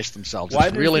retrace themselves.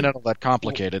 It's really not all that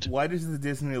complicated. Why does the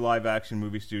Disney live-action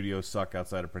movie studio suck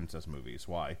outside of princess movies?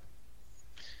 Why?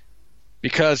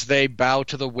 Because they bow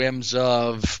to the whims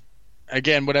of,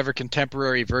 again, whatever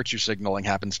contemporary virtue signaling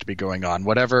happens to be going on,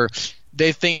 whatever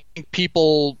they think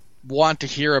people want to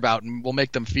hear about and will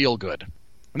make them feel good.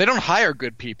 And they don't hire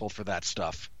good people for that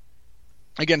stuff.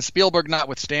 Again, Spielberg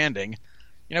notwithstanding,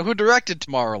 who directed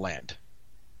Tomorrowland?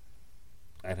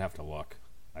 I'd have to look.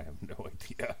 I have no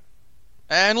idea.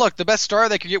 And look, the best star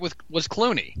they could get was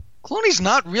Clooney. Clooney's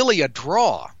not really a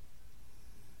draw.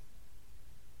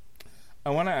 I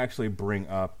want to actually bring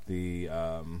up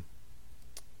I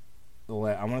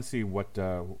want to see what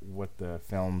the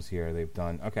films here they've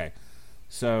done. Okay,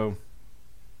 so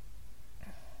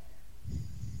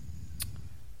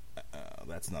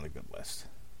that's not a good list.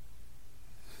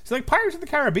 So like Pirates of the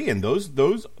Caribbean, those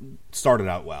started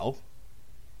out well.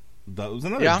 That was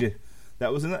another. Yeah.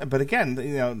 That was another. But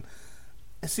again,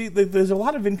 see, there's a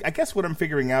lot of. I guess what I'm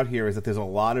figuring out here is that there's a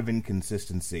lot of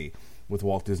inconsistency with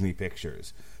Walt Disney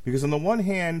Pictures, because on the one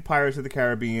hand, Pirates of the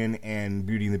Caribbean and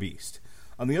Beauty and the Beast.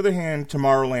 On the other hand,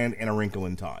 Tomorrowland and A Wrinkle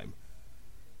in Time.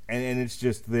 And it's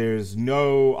just,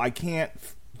 I can't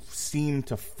seem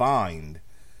to find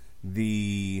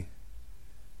the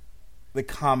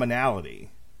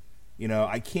commonality.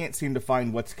 I can't seem to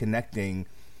find what's connecting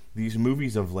these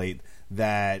movies of late,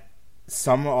 that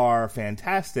some are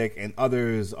fantastic and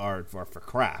others are for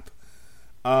crap.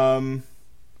 So,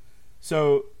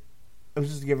 I was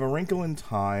just to give A Wrinkle in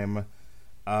Time.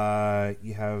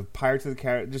 You have Pirates of the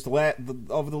Caribbean. Just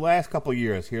over the last couple of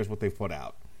years, here's what they've put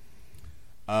out.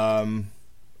 A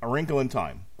Wrinkle in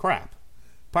Time, crap.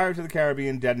 Pirates of the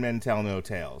Caribbean, Dead Men Tell No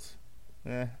Tales,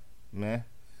 meh.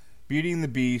 Beauty and the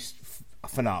Beast,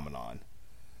 phenomenon.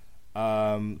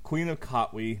 Queen of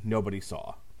Katwe, nobody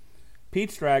saw.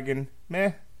 Pete's Dragon,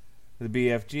 meh. The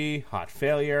BFG, hot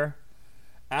failure.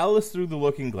 Alice Through the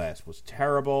Looking Glass was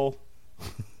terrible.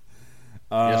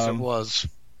 Yes, it was.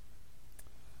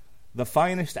 The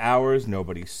Finest Hours,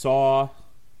 nobody saw.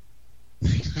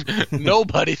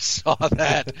 Nobody saw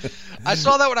that. I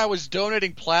saw that when I was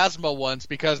donating plasma once,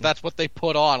 because that's what they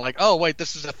put on. Like, oh, wait,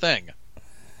 this is a thing.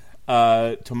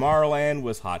 Tomorrowland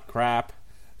was hot crap.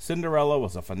 Cinderella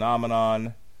was a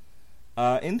phenomenon.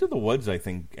 Into the Woods, I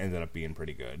think, ended up being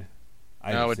pretty good.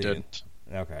 No, it didn't.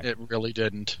 Okay. It really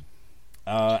didn't.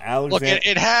 Look,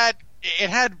 it had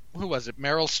who was it?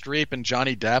 Meryl Streep and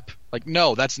Johnny Depp. Like,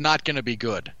 no, that's not going to be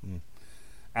good.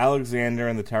 Alexander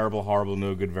and the Terrible, Horrible,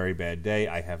 No Good, Very Bad Day.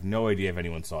 I have no idea if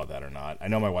anyone saw that or not. I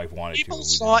know my wife wanted to. People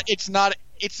saw it. It's not.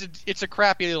 It's a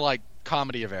crappy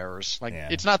comedy of errors.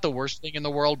 It's not the worst thing in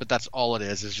the world, but that's all it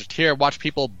is. It's just here, watch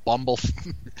people bumble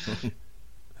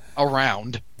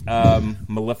around.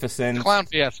 Maleficent. Clown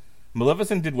Fiesta.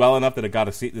 Maleficent did well enough that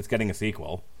it's getting a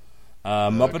sequel.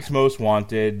 Muppets Most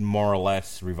Wanted more or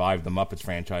less revived the Muppets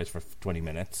franchise for 20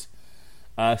 minutes.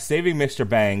 Saving Mr.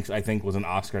 Banks, I think, was an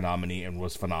Oscar nominee and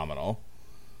was phenomenal.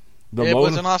 It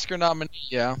was an Oscar nominee,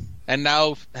 yeah. And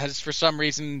now has, for some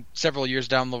reason, several years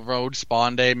down the road,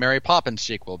 spawned a Mary Poppins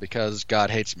sequel because God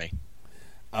hates me.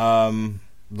 The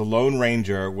Lone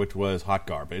Ranger, which was hot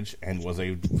garbage and was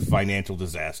a financial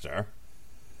disaster.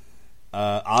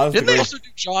 Didn't they also do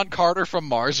John Carter from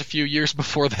Mars a few years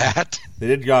before that? They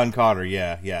did John Carter,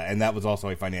 yeah, and that was also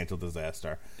a financial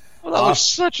disaster. Well, that was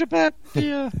such a bad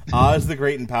idea. Oz the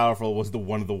Great and Powerful was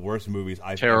one of the worst movies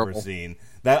I've ever seen.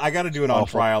 That I got to do an on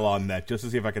trial on that just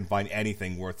to see if I can find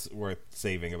anything worth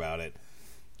saving about it.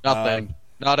 Nothing,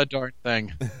 not a darn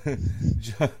thing.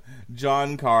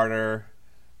 John Carter,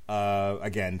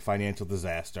 again, financial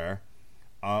disaster.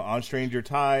 On Stranger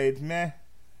Tides, meh.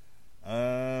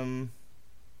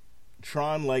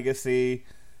 Tron Legacy,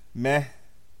 meh.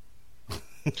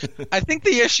 I think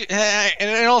the issue,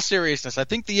 in all seriousness, I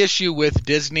think the issue with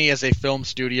Disney as a film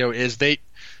studio is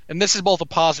and this is both a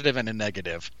positive and a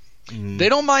negative, they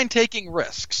don't mind taking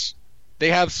risks. They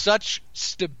have such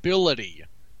stability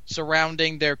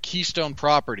surrounding their keystone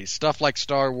properties, stuff like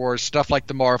Star Wars, stuff like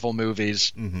the Marvel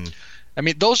movies. Mm-hmm. I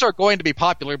mean, those are going to be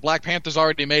popular. Black Panther's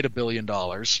already made $1 billion.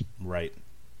 Right.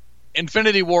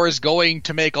 Infinity War is going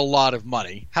to make a lot of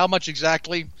money. How much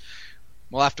exactly?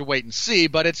 We'll have to wait and see,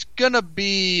 but it's going to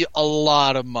be a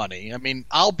lot of money. I mean,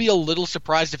 I'll be a little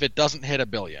surprised if it doesn't hit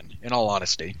 $1 billion, in all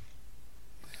honesty.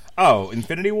 Oh,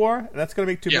 Infinity War? That's going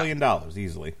to make $2 billion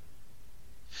easily.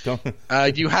 Don't.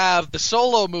 You have the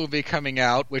Solo movie coming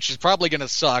out, which is probably going to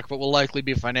suck, but will likely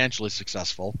be financially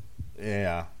successful.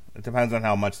 Yeah, it depends on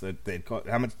how much depends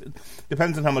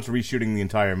on how much reshooting the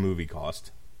entire movie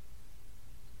cost.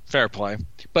 Fair play.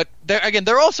 But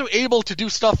they're also able to do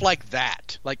stuff like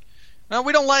that. Like, no,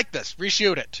 we don't like this.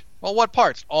 Reshoot it. Well, what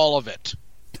parts? All of it.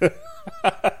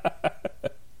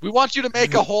 We want you to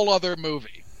make a whole other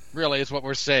movie. Really, is what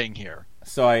we're saying here.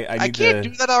 So I can't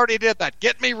do that. I already did that.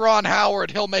 Get me Ron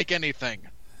Howard. He'll make anything.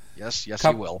 Yes, he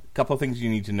will. Couple of things you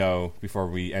need to know before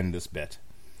we end this bit.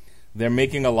 They're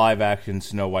making a live-action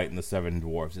Snow White and the Seven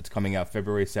Dwarfs. It's coming out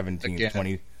February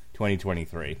 17th,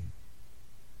 2023.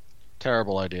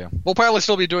 Terrible idea. We'll probably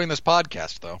still be doing this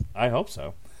podcast, though. I hope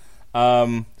so.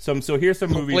 So here's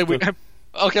some movies.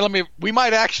 We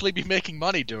might actually be making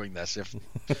money doing this if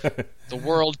the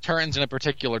world turns in a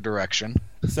particular direction.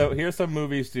 So here's some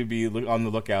movies to be on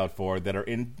the lookout for that are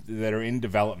in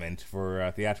development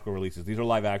for theatrical releases. These are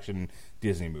live-action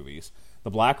Disney movies.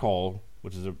 The Black Hole,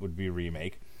 which would be a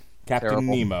remake. Captain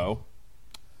Nemo.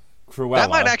 Cruella. That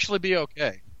might actually be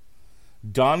okay.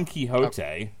 Don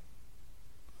Quixote.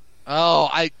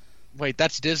 Wait,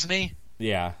 that's Disney?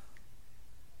 Yeah.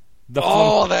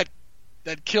 That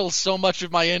kills so much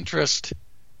of my interest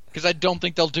because I don't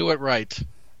think they'll do it right.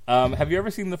 Have you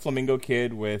ever seen The Flamingo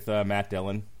Kid with Matt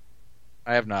Dillon?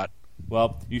 I have not.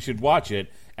 Well, you should watch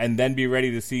it and then be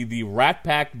ready to see the Rat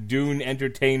Pack Dune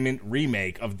Entertainment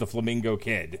remake of The Flamingo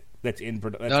Kid that's in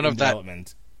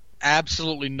development.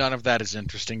 Absolutely none of that is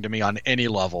interesting to me on any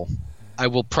level. I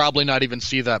will probably not even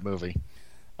see that movie.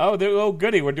 Oh,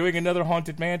 goody, we're doing another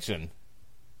Haunted Mansion.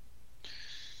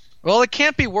 Well, it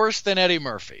can't be worse than Eddie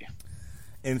Murphy.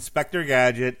 Inspector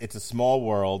Gadget, It's a Small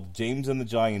World, James and the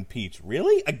Giant Peach.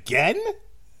 Really? Again?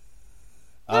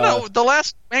 No, the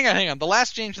last... Hang on. The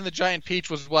last James and the Giant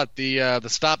Peach was what? The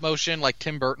stop motion, like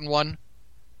Tim Burton one?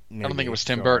 Maybe, I don't think it was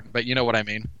Tim Burton, but you know what I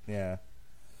mean. Yeah.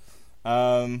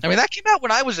 I mean, that came out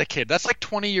when I was a kid. That's like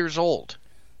 20 years old.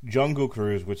 Jungle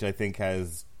Cruise, which I think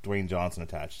has Dwayne Johnson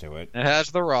attached to it. It has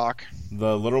The Rock.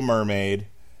 The Little Mermaid,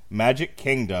 Magic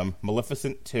Kingdom,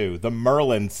 Maleficent 2, The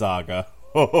Merlin Saga.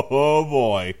 Oh,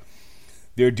 boy.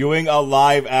 They're doing a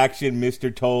live-action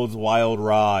Mr. Toad's Wild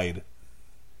Ride.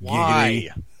 Why?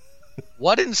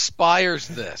 What inspires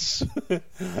this?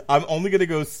 I'm only going to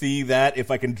go see that if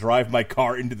I can drive my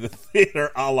car into the theater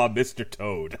a la Mr.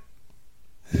 Toad.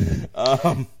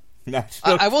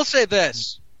 I will say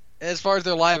this. As far as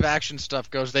their live-action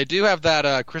stuff goes, they do have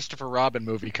that Christopher Robin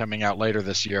movie coming out later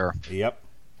this year. Yep.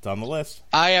 It's on the list.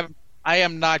 I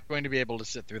am not going to be able to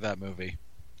sit through that movie.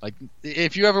 Like,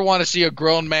 if you ever want to see a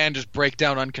grown man just break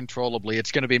down uncontrollably,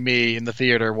 it's going to be me in the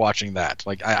theater watching that.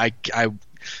 Like, I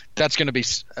that's going to be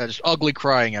just ugly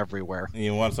crying everywhere.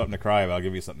 You want something to cry about? I'll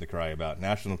give you something to cry about.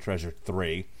 National Treasure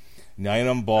 3. Night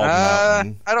on Bald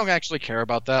Mountain. I don't actually care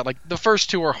about that. Like, the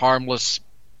first two are harmless,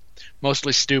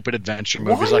 mostly stupid adventure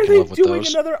movies. Why I can live with those. Why are they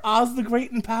doing another Oz the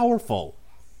Great and Powerful?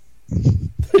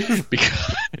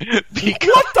 because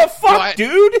what the fuck,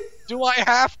 dude? Do I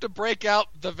have to break out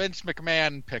the Vince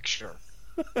McMahon picture?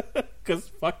 Because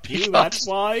fuck you, that's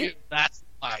why? That's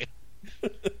why.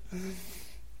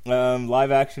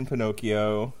 Live action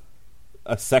Pinocchio,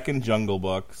 a second Jungle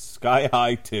Book, Sky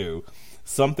High 2,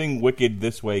 Something Wicked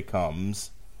This Way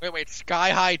Comes. Wait,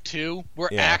 Sky High 2? We're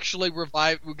actually we're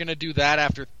going to do that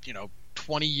after,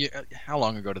 20 years. How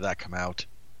long ago did that come out?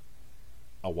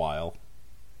 A while.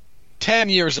 10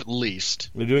 years at least.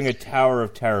 We're doing a Tower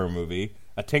of Terror movie,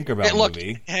 a Tinkerbell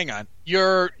movie. Hang on.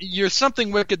 Your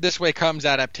Something Wicked This Way Comes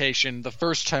adaptation the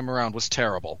first time around was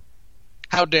terrible.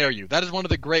 How dare you? That is one of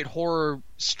the great horror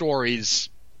stories.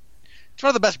 It's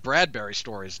one of the best Bradbury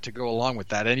stories to go along with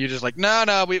that. And you're just like,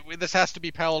 no, this has to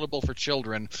be palatable for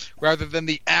children rather than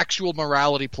the actual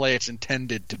morality play it's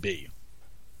intended to be.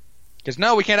 Because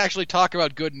no, we can't actually talk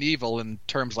about good and evil in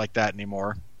terms like that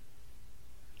anymore.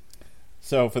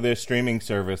 So for their streaming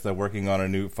service, they're working on a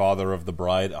new Father of the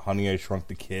Bride, Honey, I Shrunk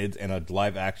the Kids, and a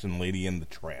live-action Lady and the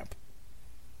Tramp.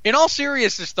 In all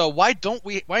seriousness, though, why didn't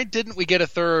we get a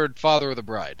third Father of the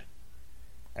Bride?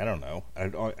 I don't know.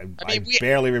 I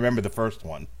barely remember the first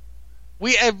one.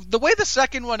 The way the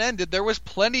second one ended, there was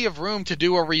plenty of room to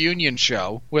do a reunion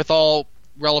show with all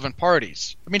relevant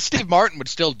parties. I mean, Steve Martin would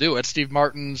still do it. Steve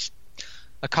Martin's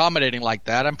accommodating like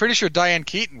that. I'm pretty sure Diane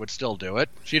Keaton would still do it.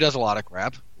 She does a lot of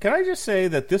crap. Can I just say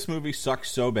that this movie sucks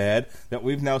so bad that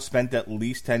we've now spent at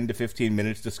least 10 to 15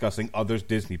 minutes discussing other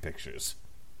Disney pictures?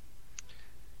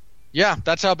 Yeah,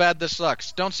 that's how bad this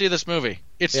sucks. Don't see this movie.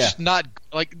 It's just not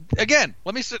like. Again,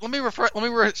 let me say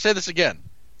this again.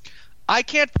 I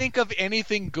can't think of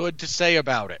anything good to say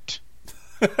about it.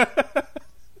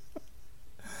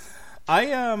 I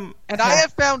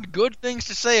have found good things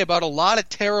to say about a lot of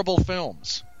terrible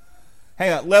films.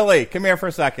 Hang on, Lily, come here for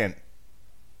a second.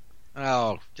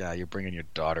 Oh, yeah, you're bringing your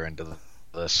daughter into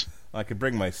this. I could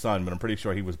bring my son, but I'm pretty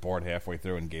sure he was bored halfway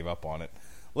through and gave up on it.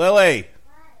 Lily,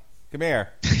 come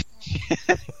here.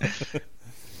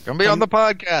 Come be on the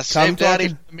podcast. Save Daddy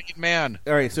from the meat man.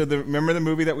 All right, so remember the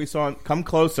movie that we saw? Come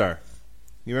closer.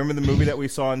 You remember the movie that we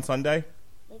saw on Sunday?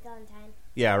 Wrinkle in Time.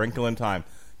 Yeah, Wrinkle in Time.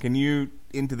 Can you,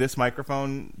 into this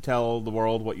microphone, tell the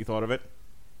world what you thought of it?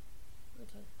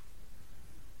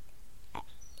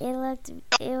 Okay.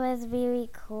 It was very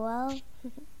cool.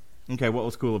 Okay, what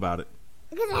was cool about it?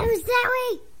 Because I was that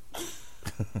way.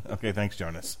 Okay, thanks,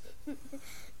 Jonas.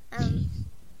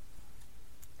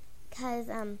 Because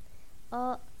there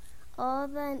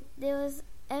was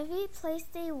every place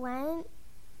they went,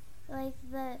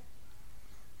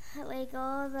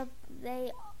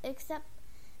 except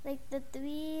the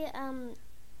three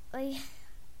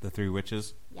The Three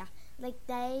Witches? Yeah, they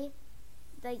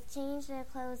change their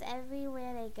clothes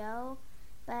everywhere they go,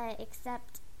 but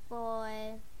except for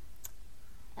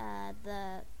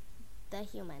the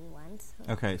human ones.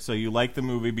 Okay, so you like the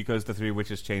movie because the Three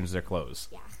Witches changed their clothes?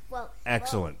 Yeah. Well,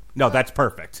 excellent. No, that's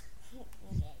perfect.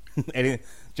 Okay.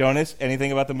 Jonas,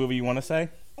 anything about the movie you want to say?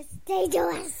 It's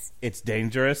dangerous. It's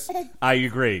dangerous? I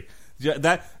agree.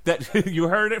 That you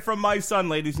heard it from my son,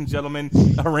 ladies and gentlemen.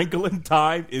 A Wrinkle in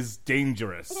Time is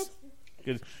dangerous.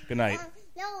 Good night. I'm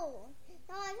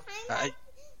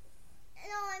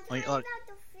talking about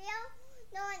the film.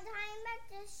 No, I'm talking about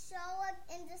the show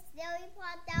in the scary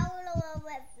part. That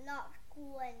was not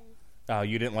cool. Oh,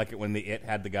 you didn't like it when the It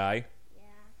had the guy? Yeah.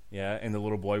 Yeah, and the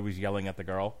little boy was yelling at the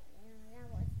girl? Yeah,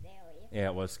 that was scary. Yeah,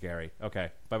 it was scary.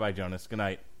 Okay, bye-bye, Jonas. Good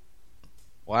night.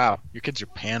 Wow, your kids are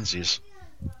pansies.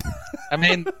 I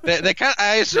mean, they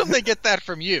I assume they get that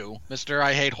from you, Mr.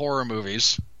 I Hate Horror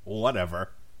Movies.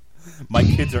 Whatever. My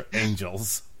kids are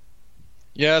angels.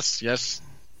 Yes.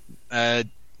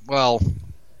 Well,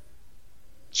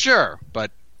 sure,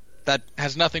 but that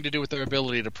has nothing to do with their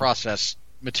ability to process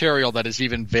material that is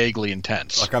even vaguely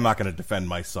intense. Look, I'm not going to defend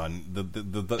my son.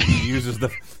 He uses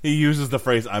the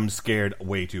phrase "I'm scared"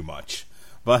 way too much,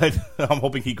 but I'm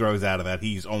hoping he grows out of that.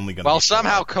 He's only going to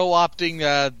somehow co-opting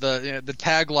the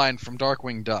tagline from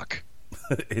Darkwing Duck.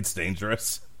 It's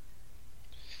dangerous.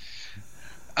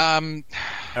 All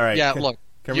right. Yeah, look,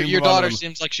 your daughter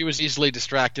seems like she was easily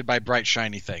distracted by bright,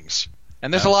 shiny things.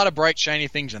 And there's a lot of bright, shiny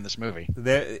things in this movie.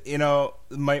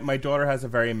 My daughter has a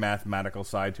very mathematical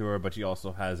side to her, but she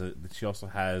also has a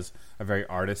very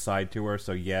artist side to her.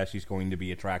 So yeah, she's going to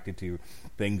be attracted to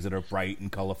things that are bright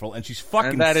and colorful. And she's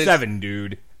fucking 7,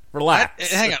 dude.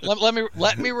 Relax. Hang on. Let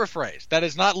me rephrase. That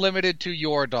is not limited to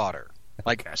your daughter.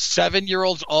 Like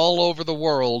 7-year-olds all over the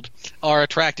world are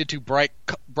attracted to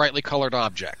brightly colored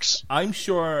objects. I'm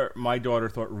sure my daughter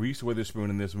thought Reese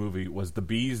Witherspoon in this movie was the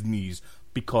bee's knees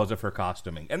because of her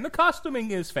costuming, and the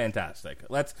costuming is fantastic.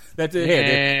 That's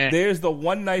it. There's the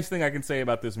one nice thing I can say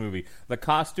about this movie: the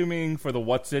costuming for the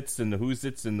what's-its and the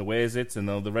who's-its and the where's-its and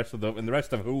the rest of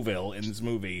Whoville in this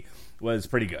movie was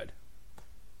pretty good.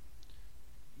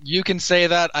 You can say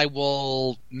that. I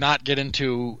will not get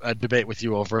into a debate with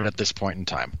you over it at this point in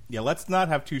time. Yeah, let's not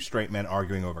have two straight men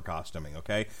arguing over costuming,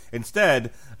 okay?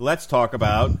 Instead, let's talk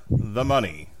about the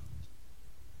money.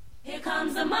 Here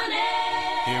comes the money.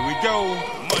 Here we go.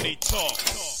 Money talk.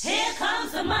 Here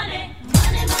comes the money.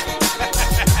 Money.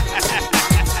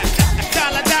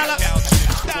 Dollar.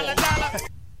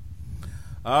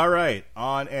 All right,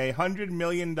 on a $100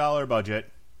 million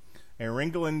budget, A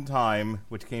Wrinkle in Time,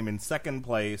 which came in second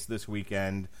place this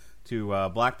weekend to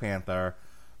Black Panther,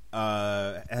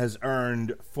 has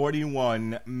earned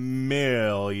 $41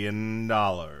 million.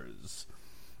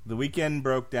 The weekend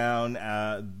broke down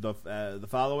the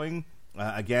following.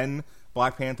 Again,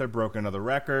 Black Panther broke another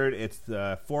record. It's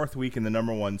the fourth week in the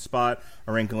number one spot.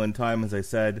 A Wrinkle in Time, as I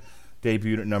said,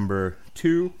 debuted at number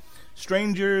 2.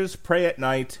 Strangers, Pray at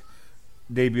Night,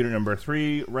 debuted at number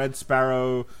 3. Red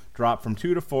Sparrow dropped from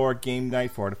 2 to 4. Game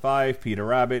Night 4 to 5. Peter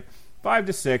Rabbit 5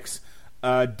 to 6.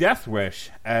 Death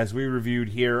Wish, as we reviewed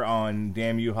here on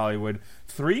Damn You Hollywood,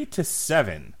 3 to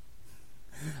 7.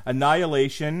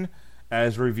 Annihilation,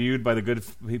 as reviewed by the good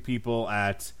people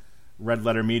at Red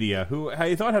Letter Media, who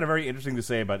I thought had a very interesting to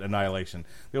say about Annihilation.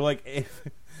 They were like,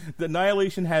 the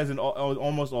Annihilation has an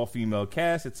almost all-female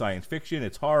cast. It's science fiction.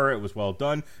 It's horror. It was well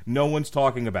done. No one's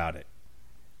talking about it.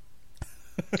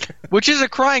 Which is a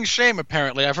crying shame,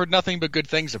 apparently. I've heard nothing but good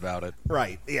things about it.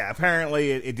 Right. Yeah,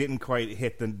 apparently it didn't quite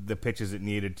hit the pitches it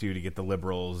needed to get the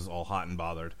liberals all hot and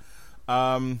bothered.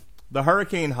 The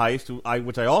Hurricane Heist,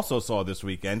 which I also saw this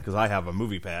weekend because I have a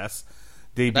movie pass,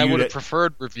 debuted. I would have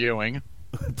preferred reviewing.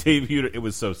 It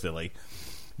was so silly.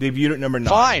 Debuted at number 9.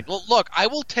 Fine. Well, look, I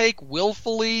will take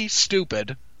willfully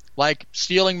stupid, like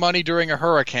stealing money during a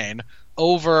hurricane,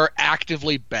 over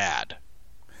actively bad.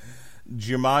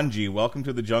 Jumanji, Welcome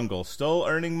to the Jungle, still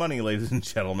earning money, ladies and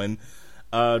gentlemen.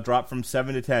 Dropped from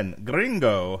 7 to 10.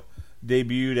 Gringo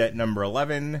debuted at number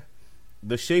 11.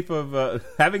 The Shape of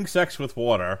Having Sex with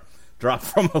Water dropped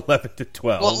from 11 to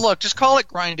 12. Well, look, just call it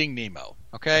Grinding Nemo,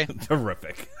 okay?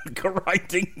 Terrific.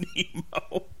 Grinding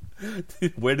Nemo.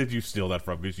 Where did you steal that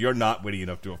from? Because you're not witty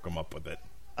enough to have come up with it.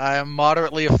 I am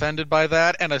moderately offended by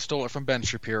that, and I stole it from Ben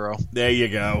Shapiro. There you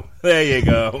go.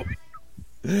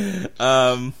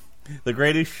 The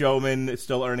Greatest Showman is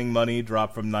still earning money,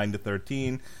 dropped from 9 to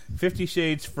 13. 50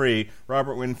 Shades Free,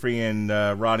 Robert Winfrey and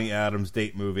Ronnie Adams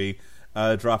date movie,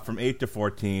 dropped from 8 to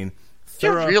 14.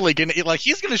 You're really gonna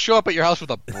he's gonna show up at your house with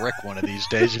a brick one of these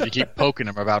days if you keep poking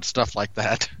him about stuff like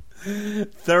that.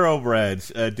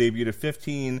 Thoroughbreds debuted at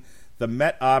 15. The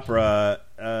Met Opera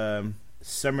debuted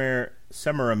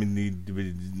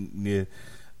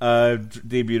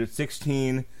at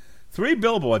 16. 3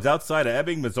 Billboards Outside of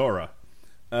Ebbing, Missouri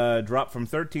dropped from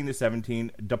 13 to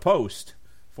 17. The Post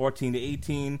 14 to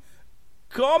 18.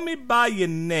 Call Me by Your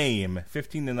Name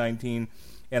 15 to 19.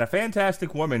 And A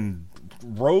Fantastic Woman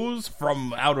rose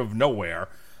from out of nowhere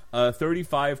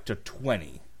 35 to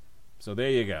 20. So there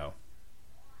you go.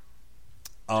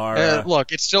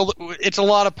 Look, it's a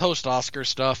lot of post-Oscar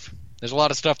stuff. There's a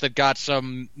lot of stuff that got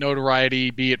some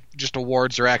notoriety, be it just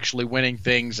awards or actually winning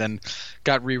things, and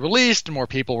got re-released, and more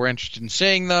people were interested in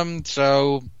seeing them.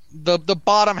 So the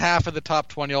bottom half of the top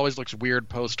 20 always looks weird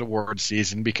post-award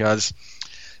season because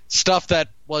stuff that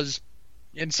was,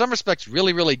 in some respects,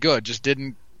 really, really good just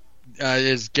didn't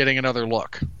is getting another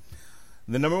look.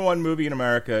 The number 1 movie in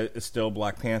America is still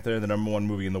Black Panther. The number 1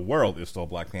 movie in the world is still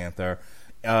Black Panther.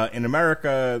 In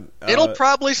America, it'll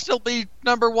probably still be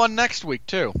number 1 next week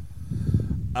too.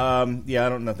 Yeah, I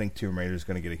don't think Tomb Raider is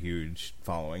going to get a huge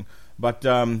following, but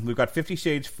we've got 50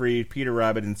 Shades Free, Peter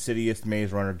Rabbit, Insidious,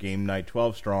 Maze Runner, Game Night,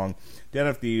 12 Strong, Den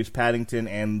of Thieves, Paddington,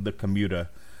 and The Commuter.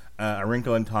 A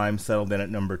Wrinkle in Time settled in at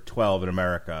number 12 in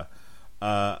America,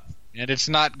 and it's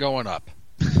not going up.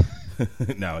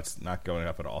 No, it's not going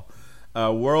up at all.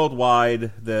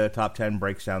 Worldwide, the top 10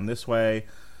 breaks down this way.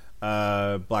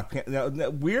 Black Panther.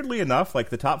 Weirdly enough,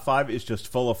 the top 5 is just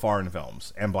full of foreign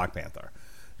films and Black Panther.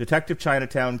 Detective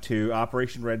Chinatown 2,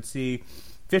 Operation Red Sea,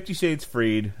 50 Shades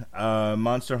Freed,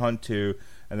 Monster Hunt 2,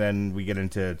 and then we get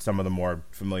into some of the more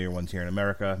familiar ones here in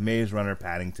America: Maze Runner,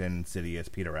 Paddington, Insidious,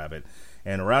 Peter Rabbit.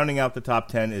 And rounding out the top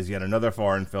 10 is yet another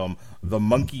foreign film, The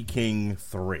Monkey King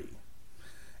 3.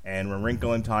 And A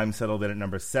Wrinkle in Time settled in at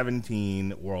number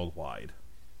 17 worldwide.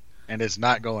 And it's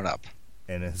not going up.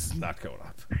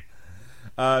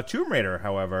 Tomb Raider,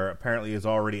 however, apparently is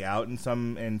already out in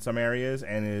some areas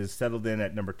and is settled in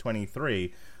at number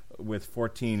 23 with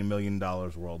 $14 million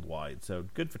worldwide. So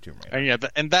good for Tomb Raider.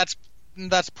 And that's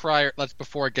prior. That's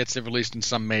before it gets released in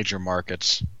some major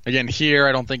markets. Again, here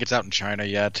I don't think it's out in China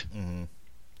yet. Mm-hmm.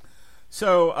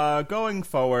 So going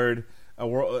forward, A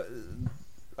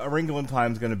Wrinkle in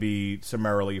Time is going to be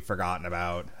summarily forgotten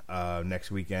about next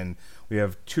weekend. We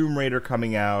have Tomb Raider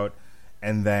coming out,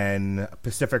 and then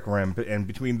Pacific Rim. And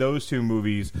between those two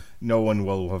movies, no one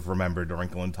will have remembered A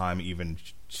Wrinkle in Time even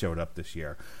showed up this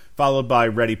year. Followed by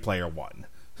Ready Player One.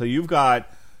 So you've got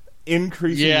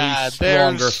increasingly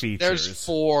stronger features.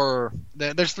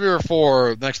 There's 3 or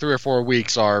 4. The next 3 or 4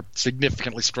 weeks are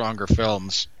significantly stronger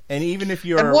films. And even if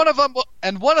you're, and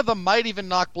one of them might even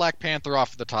knock Black Panther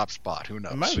off the top spot. Who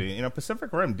knows? It might be.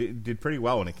 Pacific Rim did pretty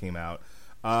well when it came out.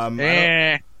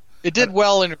 It did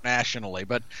well internationally,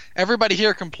 but everybody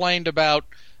here complained about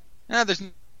there's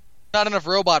not enough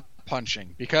robot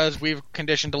punching because we've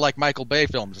conditioned to like Michael Bay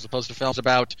films as opposed to films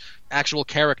about actual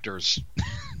characters.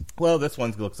 Well, this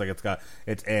one looks like it's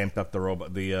amped up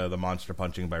the monster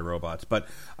punching by robots. But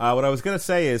what I was going to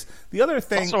say is the other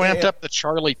thing also amped up the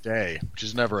Charlie Day, which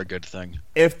is never a good thing.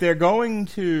 If they're going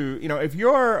to, if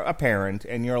you're a parent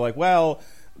and you're like, well,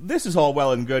 this is all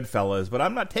well and good, fellas, but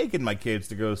I'm not taking my kids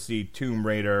to go see Tomb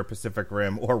Raider, Pacific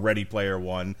Rim, or Ready Player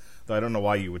One. Though I don't know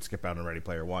why you would skip out on Ready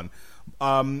Player One.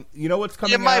 You know what's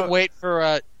coming out? You might wait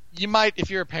for if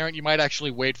you're a parent, you might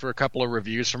actually wait for a couple of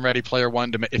reviews from Ready Player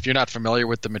One if you're not familiar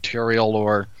with the material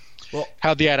or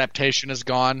how the adaptation has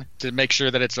gone to make sure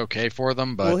that it's okay for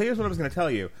them. But well, here's what I was going to tell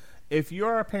you. if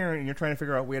you're a parent and you're trying to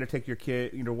figure out where to take your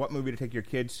kid, what movie to take your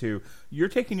kids to, you're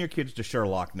taking your kids to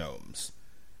Sherlock Gnomes.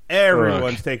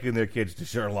 Everyone's taking their kids to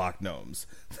Sherlock Gnomes.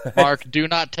 Mark, do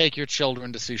not take your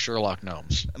children to see Sherlock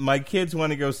Gnomes. My kids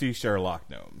want to go see Sherlock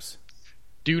Gnomes.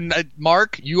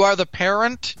 Mark, you are the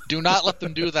parent. Do not let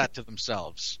them do that to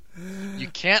themselves. You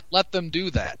can't let them do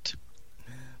that.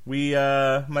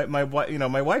 My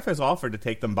wife has offered to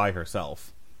take them by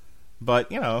herself, but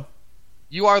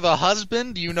you are the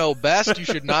husband. You know best. You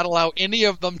should not allow any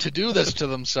of them to do this to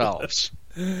themselves.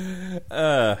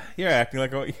 You're acting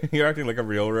like a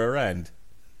real rear end.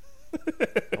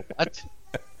 What?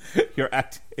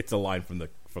 It's a line from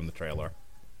the trailer.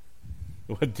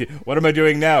 What am I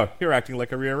doing now? You're acting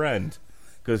like a rear end,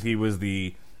 because he was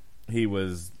the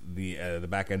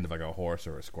back end of like a horse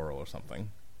or a squirrel or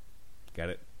something. Get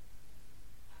it?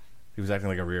 He was acting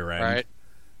like a rear end. Right.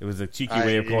 It was a cheeky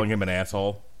way of calling him an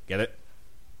asshole. Get it?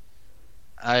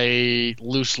 I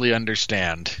loosely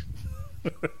understand.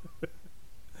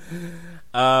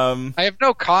 I have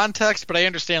no context, but I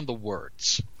understand the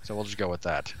words, so we'll just go with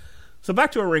that. So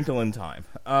back to A Wrinkle in Time.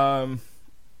 $100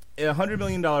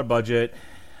 million budget.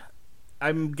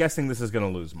 I'm guessing this is going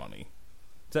to lose money.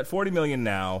 It's at $40 million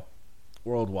now,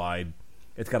 worldwide.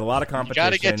 It's got a lot of competition. You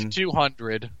got to get to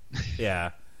 200.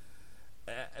 Yeah.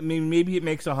 I mean, maybe it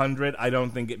makes 100. I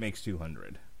don't think it makes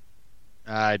 200.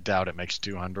 I doubt it makes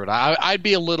 200. I'd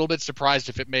be a little bit surprised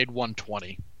if it made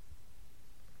 120.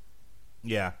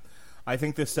 Yeah, I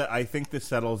think this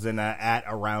settles in at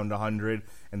around 100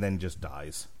 and then just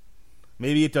dies.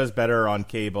 Maybe it does better on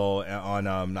cable,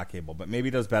 not cable, but maybe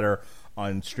it does better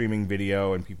on streaming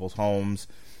video in people's homes,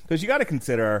 because you got to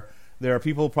consider there are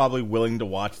people probably willing to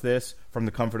watch this from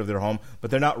the comfort of their home,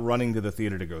 but they're not running to the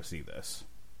theater to go see this.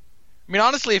 I mean,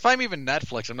 honestly, if I'm even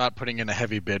Netflix, I'm not putting in a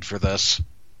heavy bid for this.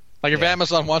 Like, if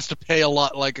Amazon wants to pay a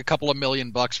lot, like a couple of $1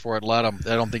 million for it, let them.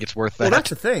 I don't think it's worth that. Well, that's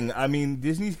the thing. I mean,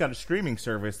 Disney's got a streaming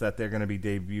service that they're going to be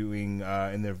debuting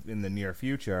in the near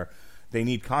future. They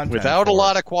need content without a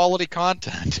lot of quality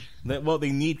content. Well,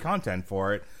 they need content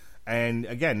for it, and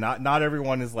again, not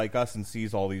everyone is like us and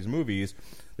sees all these movies.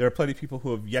 There are plenty of people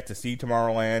who have yet to see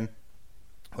Tomorrowland,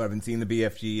 who haven't seen the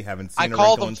BFG, haven't seen A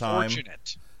Wrinkle in Time. I call them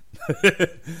fortunate.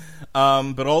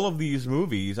 But all of these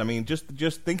movies, I mean,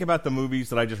 just think about the movies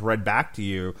that I just read back to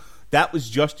you. That was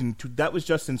just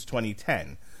since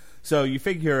 2010. So you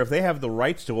figure if they have the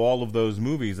rights to all of those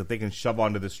movies that they can shove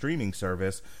onto the streaming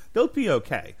service, they'll be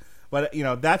okay. But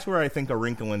that's where I think A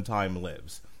Wrinkle in Time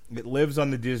lives. It lives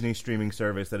on the Disney streaming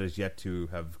service that is yet to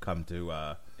have come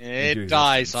to. It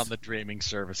dies on the streaming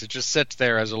service. It just sits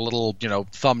there as a little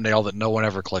thumbnail that no one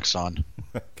ever clicks on.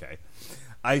 Okay.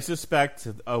 I suspect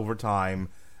over time,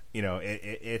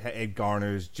 it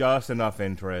garners just enough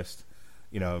interest,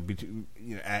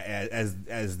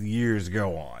 as the years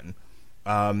go on.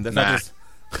 That's not just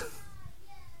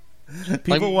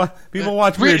people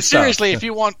watch weird seriously. stuff. If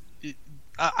you want,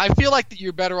 I feel like that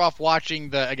you're better off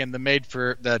watching the made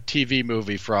for the TV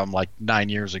movie from like 9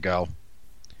 years ago.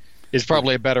 Is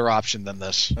probably a better option than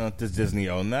this. Does Disney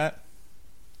own that?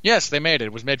 Yes, they made it.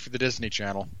 It was made for the Disney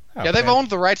Channel. Oh, yeah, they've owned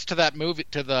the rights to that movie,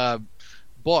 to the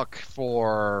book,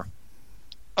 for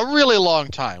a really long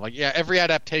time. Like, yeah, every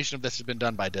adaptation of this has been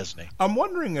done by Disney. I'm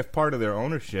wondering if part of their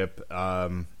ownership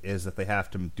is that they have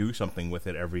to do something with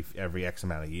it every X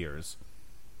amount of years.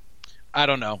 I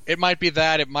don't know. It might be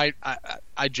that. It might.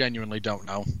 I genuinely don't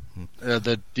know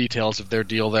the details of their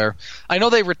deal there. I know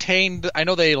they retained. I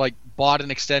know they bought an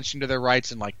extension to their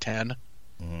rights in 10.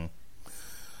 Mm-hmm.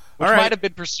 Which might have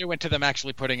been pursuant to them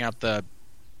actually putting out the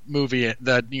movie,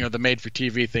 the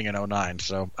made-for-TV thing in 2009,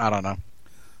 so I don't know.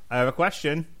 I have a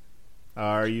question.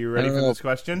 Are you ready for this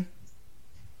question?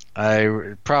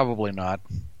 Probably not.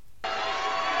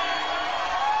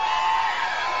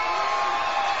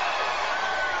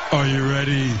 Are you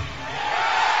ready?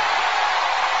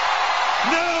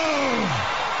 No!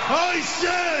 I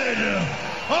said,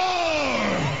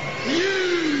 are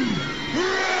you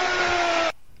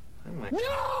ready?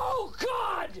 No,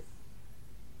 God!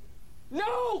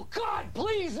 No, God,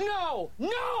 please, no!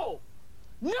 No!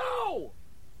 No!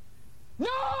 No!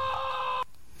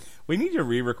 We need to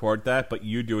re-record that, but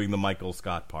you doing the Michael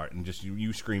Scott part and just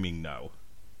you screaming no.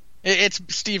 It's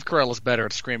Steve Carell is better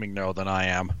at screaming no than I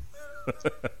am.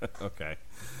 Okay.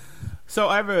 So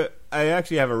I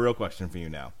actually have a real question for you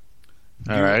now.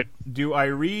 All right. Do I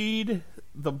read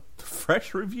the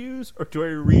fresh reviews or do I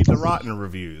read the rotten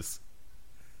reviews?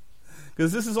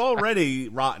 Because this is already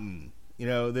rotten.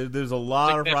 There's a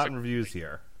lot of rotten reviews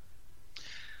here.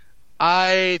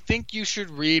 I think you should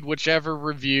read whichever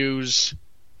reviews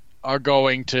are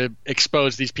going to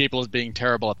expose these people as being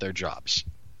terrible at their jobs.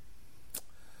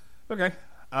 Okay.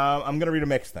 I'm going to read a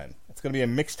mix then. It's going to be a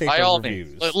mixtape By all of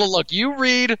reviews. means. Look, you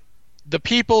read the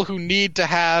people who need to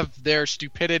have their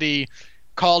stupidity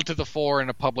called to the fore in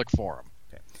a public forum.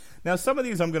 Okay. Now, some of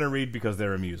these I'm going to read because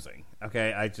they're amusing.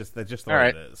 Okay, that's just the All way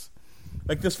right. it is.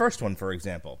 Like this first one, for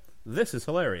example. This is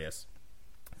hilarious.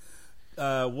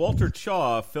 Walter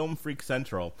Chaw, Film Freak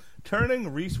Central.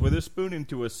 Turning Reese Witherspoon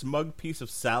into a smug piece of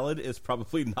salad is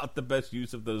probably not the best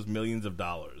use of those millions of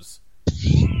dollars.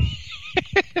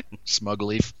 Smug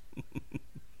leaf.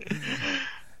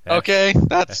 Okay,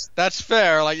 that's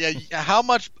fair. Like, yeah, how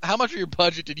much of your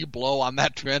budget did you blow on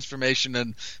that transformation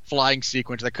and flying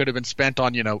sequence that could have been spent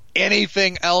on,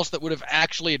 anything else that would have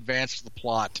actually advanced the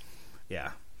plot?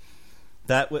 Yeah.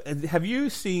 Have you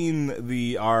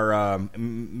seen our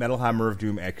Metal Hammer of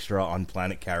Doom extra on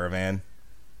Planet Caravan?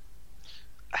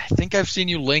 I think I've seen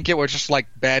you link it, where it's just like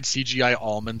bad CGI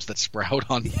almonds that sprout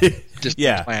on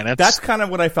distant planets. That's kind of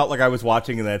what I felt like I was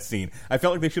watching in that scene. I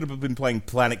felt like they should have been playing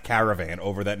Planet Caravan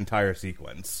over that entire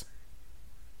sequence.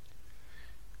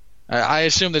 I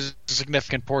assume there's a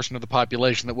significant portion of the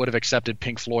population that would have accepted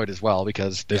Pink Floyd as well,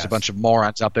 because there's a bunch of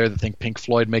morons out there that think Pink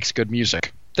Floyd makes good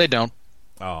music. They don't.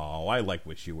 Oh, I like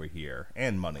Wish You Were Here.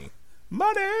 And money.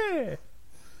 Money!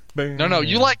 No,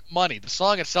 you like money. The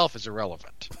song itself is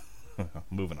irrelevant.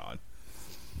 Moving on.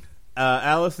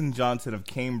 Allison Johnson of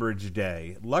Cambridge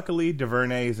Day. Luckily,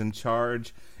 DuVernay is in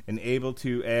charge and able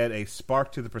to add a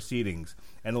spark to the proceedings,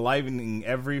 enlivening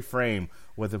every frame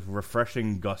with a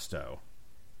refreshing gusto.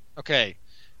 Okay,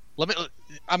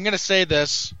 I'm going to say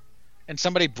this, and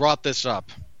somebody brought this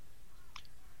up.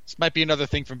 This might be another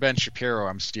thing from Ben Shapiro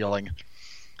I'm stealing.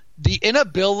 The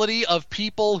inability of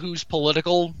people whose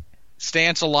political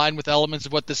stance aligned with elements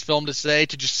of what this film to say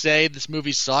to just say this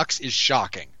movie sucks is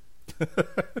shocking. But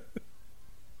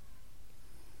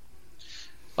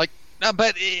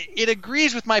it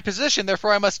agrees with my position,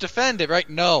 therefore I must defend it, right?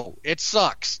 No, it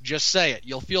sucks. Just say it.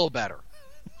 You'll feel better.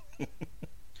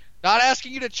 Not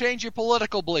asking you to change your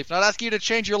political belief, not asking you to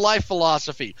change your life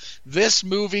philosophy. This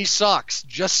movie sucks.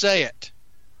 Just say it.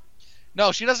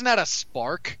 No, she doesn't have a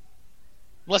spark.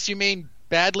 Unless you mean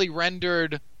badly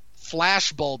rendered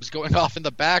flash bulbs going off in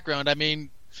the background. I mean,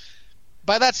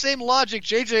 by that same logic,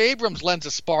 J.J. Abrams lends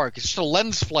a spark. It's just a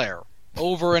lens flare.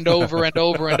 Over and over and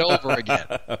over and over again.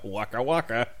 Waka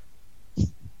waka.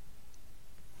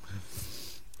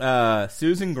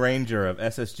 Susan Granger of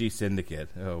SSG Syndicate.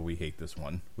 Oh, we hate this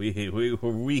one. We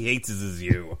hate this as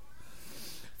you.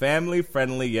 Family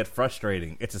friendly yet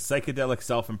frustrating. It's a psychedelic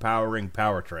self-empowering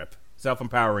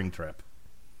trip.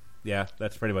 Yeah,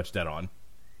 that's pretty much dead on.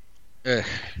 The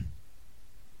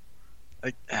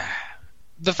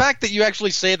fact that you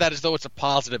actually say that as though it's a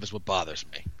positive is what bothers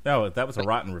me. No, that was a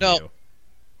rotten review.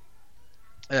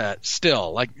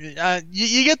 Still,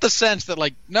 you get the sense that,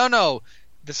 no,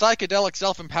 the psychedelic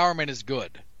self-empowerment is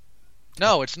good.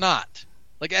 No, it's not.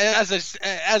 As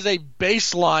a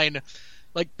baseline,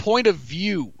 point of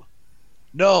view,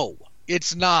 no,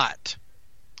 it's not.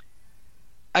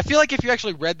 I feel like if you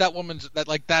actually read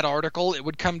that article, it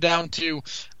would come down to,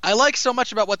 I like so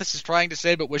much about what this is trying to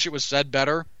say, but wish it was said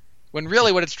better. When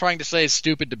really what it's trying to say is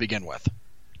stupid to begin with.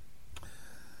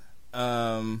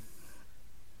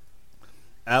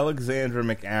 Alexandra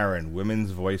McAaron,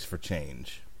 Women's Voice for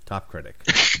Change. Top critic.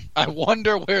 I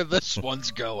wonder where this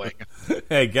one's going.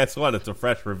 Hey, guess what? It's a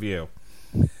fresh review.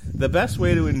 The best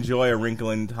way to enjoy A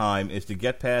Wrinkle in Time is to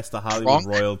get past the Hollywood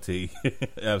royalty.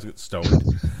 I was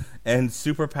stoned. And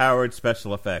superpowered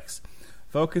special effects.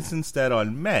 Focus instead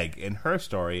on Meg and her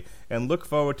story, and look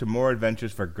forward to more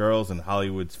adventures for girls in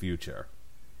Hollywood's future.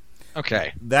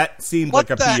 Okay. That seemed like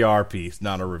a PR piece,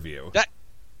 not a review.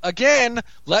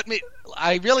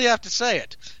 I really have to say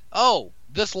it. Oh,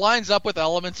 this lines up with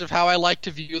elements of how I like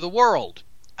to view the world.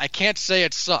 I can't say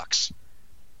it sucks.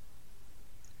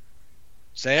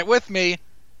 Say it with me.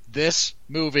 This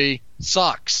movie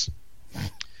sucks.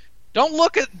 Don't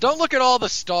look at all the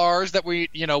stars that we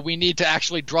need to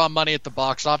actually draw money at the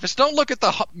box office. Don't look at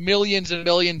the millions and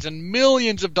millions and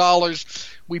millions of dollars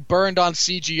we burned on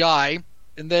CGI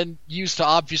and then used to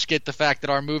obfuscate the fact that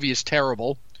our movie is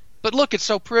terrible. But look, it's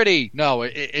so pretty. No,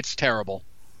 it's terrible.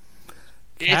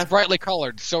 It's brightly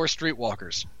colored. So are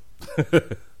Streetwalkers.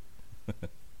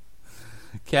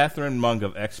 Catherine Monk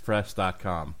of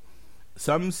Express.com.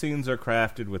 Some scenes are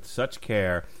crafted with such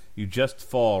care, you just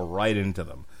fall right into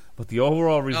them. But the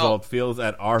overall result feels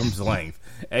at arm's length.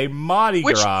 A Mardi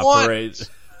Gras parade.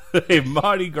 A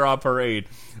Mardi Gras parade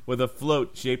with a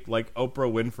float shaped like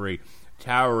Oprah Winfrey,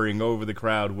 towering over the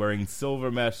crowd, wearing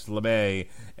silver mesh lame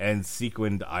and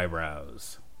sequined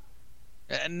eyebrows.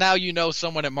 And now you know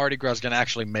someone at Mardi Gras is going to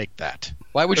actually make that.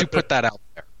 Why would you put that out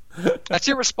there? That's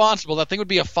irresponsible. That thing would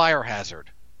be a fire hazard.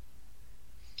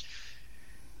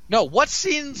 No, what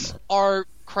scenes are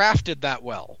crafted that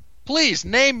well? Please,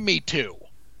 name me two.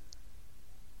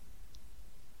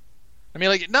 I mean,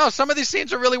 like, no, some of these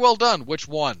scenes are really well done. Which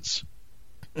ones?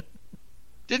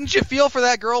 Didn't you feel for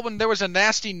that girl when there was a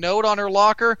nasty note on her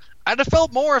locker? I'd have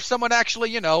felt more if someone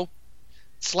actually,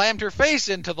 slammed her face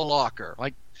into the locker.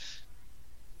 Like,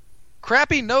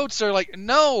 crappy notes are like,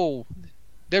 no,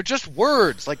 they're just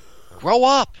words. Like, grow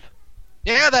up.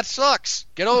 Yeah, that sucks.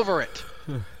 Get over it.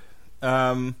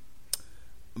 Bob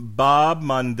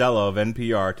Mondello of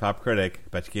NPR, top critic.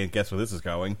 Bet you can't guess where this is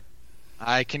going.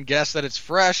 I can guess that it's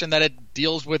fresh and that it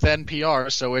deals with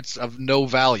NPR, so it's of no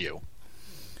value.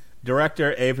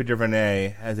 Director Ava DuVernay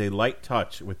has a light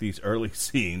touch with these early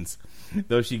scenes,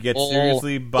 though she gets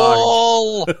seriously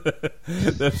bogged.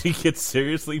 Though she gets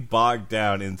seriously bogged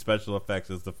down in special effects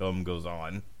as the film goes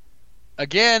on.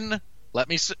 Again,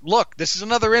 look. This is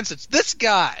another instance. This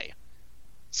guy,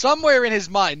 somewhere in his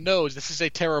mind, knows this is a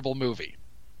terrible movie.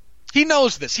 He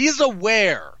knows this. He is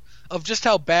aware of just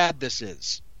how bad this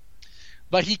is.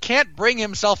 But he can't bring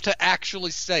himself to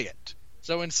actually say it.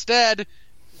 So instead,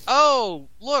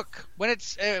 look, when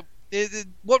it's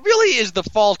what really is the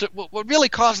fault, what really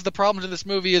causes the problems in this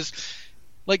movie is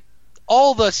like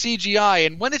all the CGI,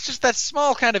 and when it's just that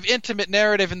small kind of intimate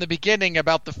narrative in the beginning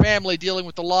about the family dealing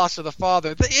with the loss of the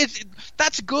father,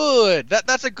 that's good.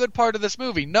 That's a good part of this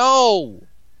movie. No,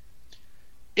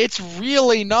 it's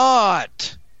really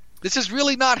not. This is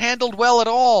really not handled well at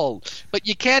all. But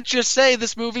you can't just say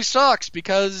this movie sucks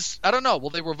because, I don't know,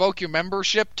 will they revoke your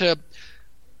membership to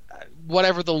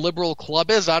whatever the liberal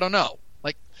club is? I don't know.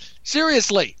 Like,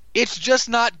 seriously, it's just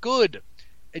not good.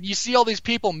 And you see all these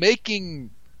people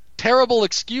making terrible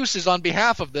excuses on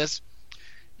behalf of this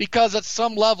because at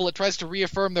some level it tries to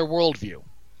reaffirm their worldview.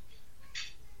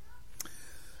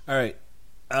 All right.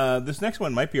 This next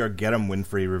one might be our Get 'em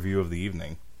Winfrey review of the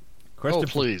evening.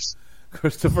 Please.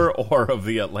 Christopher Orr of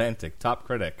The Atlantic, top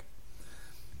critic.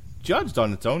 Judged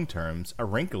on its own terms, A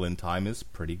Wrinkle in Time is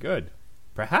pretty good.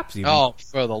 Perhaps even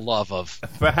for the love of...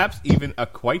 Perhaps even a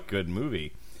quite good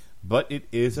movie. But it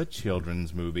is a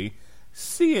children's movie.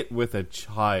 See it with a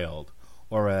child.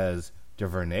 Or as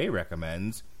DuVernay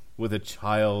recommends, with a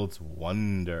child's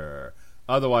wonder.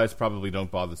 Otherwise, probably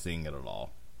don't bother seeing it at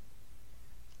all.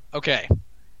 Okay.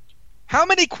 How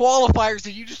many qualifiers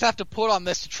do you just have to put on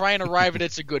this to try and arrive at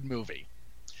it's a good movie?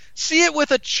 See it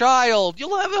with a child.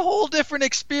 You'll have a whole different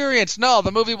experience. No,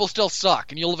 the movie will still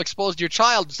suck, and you'll have exposed your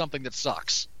child to something that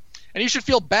sucks. And you should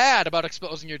feel bad about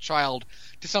exposing your child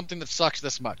to something that sucks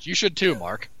this much. You should too,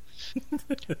 Mark.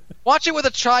 Watch it with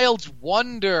a child's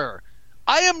wonder.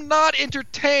 I am not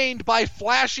entertained by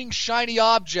flashing shiny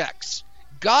objects.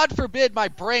 God forbid my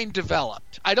brain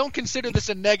developed. I don't consider this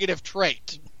a negative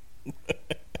trait.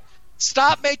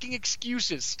 Stop making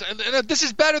excuses. This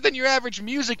is better than your average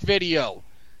music video.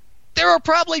 There are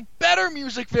probably better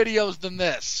music videos than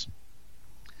this.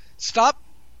 Stop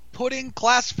putting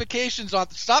classifications on.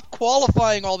 Stop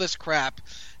qualifying all this crap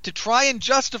to try and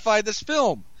justify this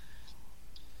film.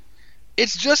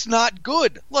 It's just not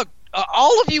good. Look,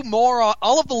 all of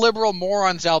the liberal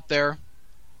morons out there,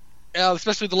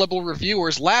 especially the liberal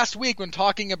reviewers, last week when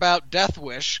talking about Death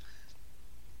Wish,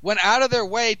 went out of their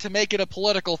way to make it a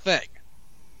political thing.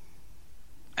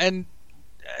 And,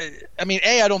 I mean,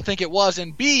 A, I don't think it was,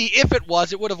 and B, if it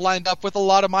was, it would have lined up with a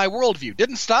lot of my worldview.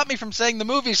 Didn't stop me from saying the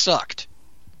movie sucked.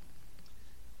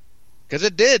 Because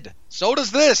it did. So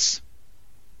does this.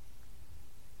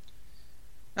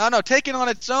 No, taken on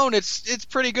its own, it's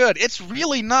pretty good. It's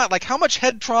really not. Like, how much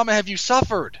head trauma have you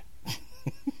suffered?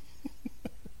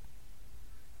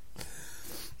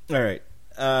 All right.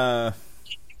 You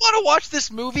want to watch this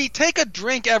movie? Take a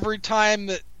drink every time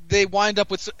that they wind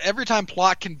up with... Every time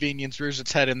plot convenience rears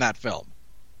its head in that film.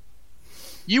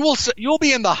 You'll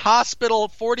be in the hospital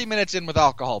 40 minutes in with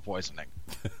alcohol poisoning.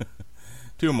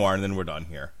 Two more, and then we're done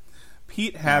here.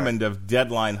 Pete Hammond of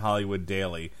Deadline Hollywood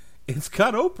Daily. It's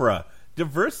got Oprah.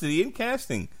 Diversity in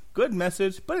casting. Good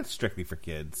message, but it's strictly for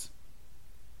kids.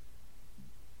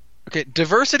 Okay,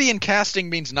 diversity in casting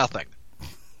means nothing.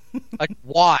 Like,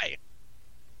 why?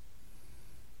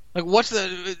 Like, what's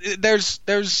the...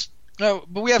 There's... No,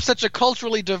 but we have such a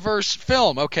culturally diverse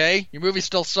film, okay? Your movie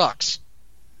still sucks.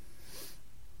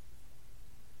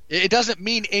 It doesn't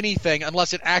mean anything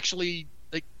unless it actually...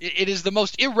 Like, it is the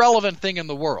most irrelevant thing in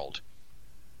the world.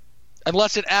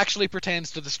 Unless it actually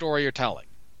pertains to the story you're telling.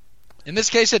 In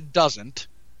this case, it doesn't.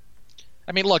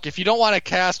 I mean, look, if you don't want to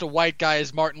cast a white guy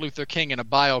as Martin Luther King in a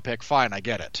biopic, fine, I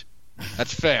get it.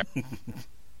 That's fair.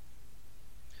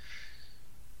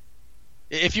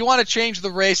 If you want to change the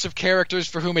race of characters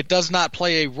for whom it does not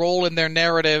play a role in their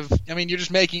narrative, I mean, you're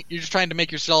just trying to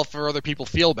make yourself or other people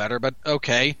feel better, but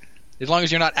okay. As long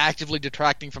as you're not actively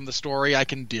detracting from the story, I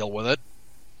can deal with it.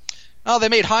 Oh, they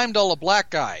made Heimdall a black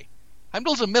guy.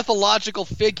 Heimdall's a mythological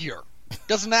figure.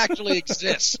 Doesn't actually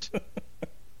exist.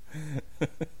 All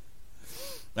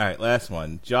right, last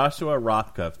one. Joshua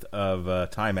Rothkopf of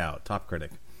Time Out, top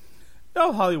critic.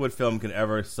 No Hollywood film can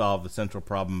ever solve the central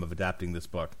problem of adapting this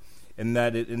book, in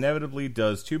that it inevitably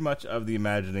does too much of the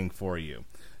imagining for you.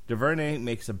 DuVernay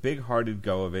makes a big-hearted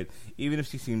go of it, even if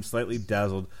she seems slightly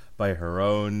dazzled by her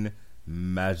own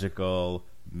magical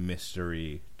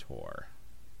mystery tour.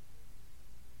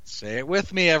 Say it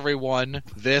with me, everyone.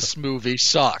 This movie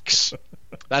sucks.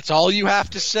 That's all you have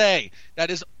to say.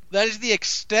 That is the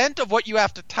extent of what you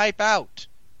have to type out.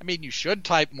 I mean, you should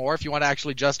type more if you want to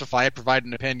actually justify it, provide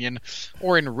an opinion,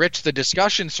 or enrich the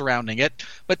discussion surrounding it.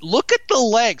 But look at the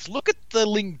length. Look at the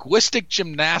linguistic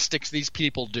gymnastics these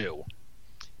people do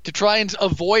to try and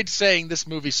avoid saying this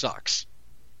movie sucks.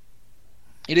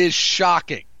 It is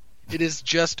shocking. It is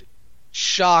just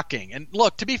shocking. And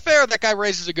look, to be fair, that guy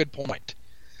raises a good point.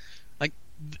 Like,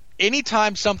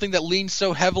 anytime something that leans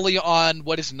so heavily on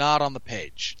what is not on the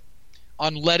page,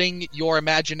 on letting your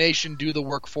imagination do the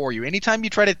work for you, anytime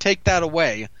you try to take that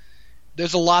away,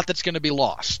 there's a lot that's going to be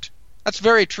lost. That's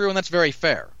very true, and that's very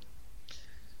fair.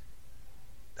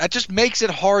 That just makes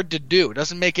it hard to do. It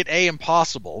doesn't make it A,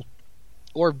 impossible,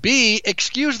 or B,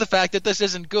 excuse the fact that this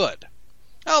isn't good.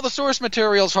 Oh, the source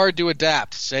material's hard to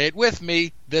adapt. Say it with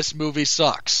me, this movie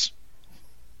sucks.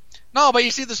 No, but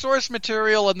you see the source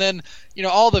material and then,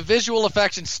 all the visual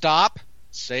effects and stop.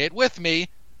 Say it with me,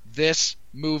 this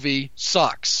movie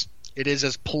sucks. It is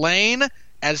as plain,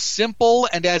 as simple,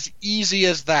 and as easy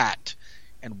as that.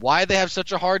 And why they have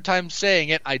such a hard time saying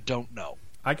it, I don't know.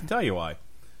 I can tell you why.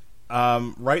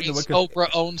 Right in the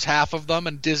Oprah owns half of them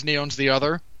and Disney owns the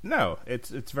other? No,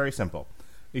 it's very simple.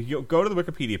 You go to the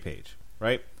Wikipedia page,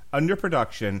 right? Under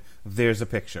production, there's a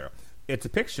picture. It's a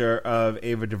picture of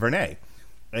Ava DuVernay.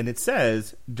 And it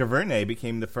says, DuVernay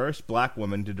became the first black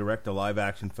woman to direct a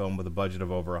live-action film with a budget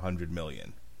of over $100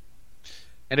 million.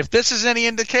 And if this is any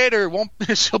indicator,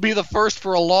 she'll be the first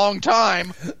for a long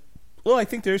time. Well, I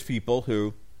think there's people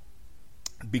who,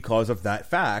 because of that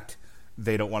fact,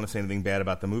 they don't want to say anything bad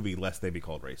about the movie lest they be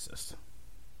called racist.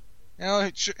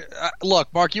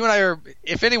 Look, Mark, you and I are,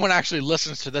 if anyone actually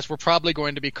listens to this, we're probably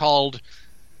going to be called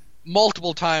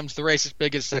multiple times the racist,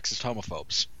 biggest, sexist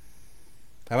homophobes.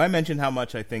 Have I mentioned how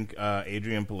much I think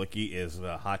Adrian Palicki is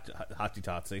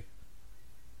hotty-totsy?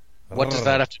 What does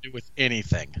that have to do with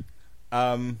anything?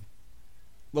 Well,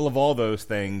 of all those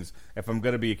things, if I'm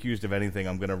going to be accused of anything,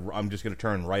 I'm just going to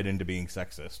turn right into being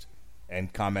sexist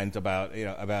and comment about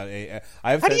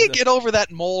How do you get over that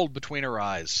mold between her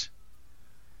eyes?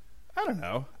 I don't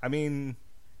know. I mean,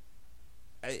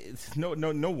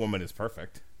 no woman is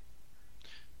perfect.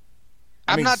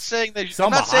 I'm not saying that.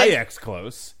 Selma Hayek's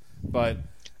close, but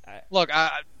look,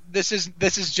 this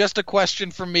is just a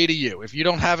question from me to you. If you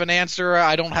don't have an answer,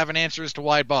 I don't have an answer as to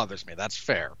why it bothers me. That's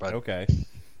fair. But okay,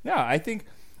 yeah, I think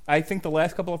the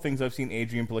last couple of things I've seen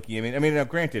Adrian Palicki. I mean, now,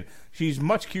 granted, she's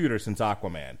much cuter since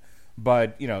Aquaman,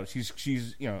 but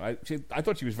she's I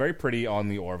thought she was very pretty on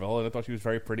The Orville, and I thought she was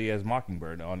very pretty as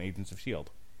Mockingbird on Agents of S.H.I.E.L.D.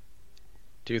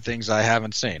 Two things I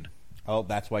haven't seen. Oh,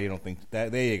 that's why you don't think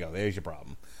that. There you go. There's your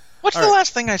problem. What's the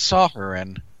last thing I saw her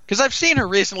in? Because I've seen her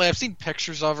recently. I've seen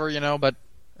pictures of her, but...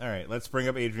 All right, let's bring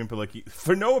up Adrian Palicki.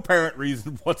 For no apparent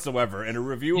reason whatsoever, in a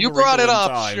review of You A brought Wrinkle it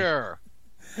up, in Time, sure.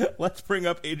 Let's bring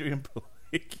up Adrian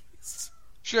Palicki.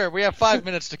 Sure, we have 5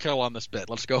 minutes to kill on this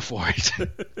bit. Let's go for it.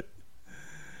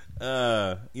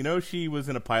 She was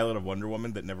in a pilot of Wonder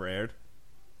Woman that never aired?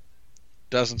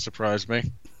 Doesn't surprise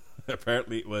me.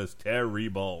 Apparently it was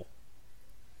terrible.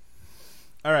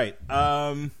 All right,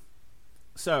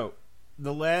 so,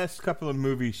 the last couple of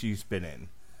movies she's been in,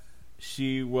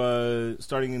 she was,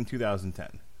 starting in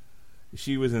 2010,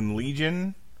 she was in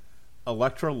Legion,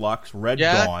 Electra Lux, Red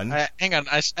Dawn. Hang on,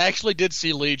 I actually did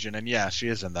see Legion, and yeah, she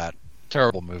is in that.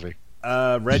 Terrible movie.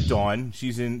 Red Dawn,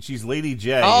 she's Lady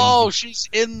J. Oh, she's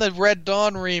in the Red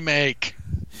Dawn remake.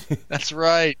 That's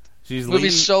right.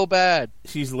 Movie's so bad.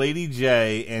 She's Lady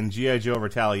J in G.I. Joe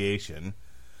Retaliation.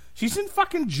 She's in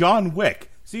fucking John Wick.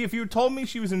 See, if you told me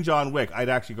she was in John Wick, I'd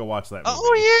actually go watch that movie.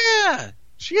 Oh, yeah.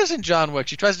 She is in John Wick.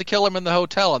 She tries to kill him in the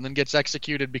hotel and then gets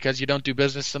executed because you don't do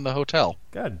business in the hotel.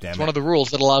 God damn it. It's one of the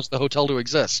rules that allows the hotel to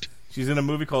exist. She's in a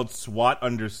movie called SWAT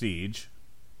Under Siege.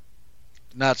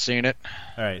 Not seen it.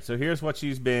 All right, so here's what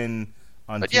she's been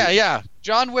on TV. Yeah.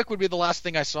 John Wick would be the last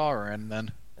thing I saw her in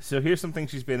then. So here's some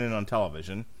things she's been in on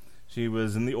television. She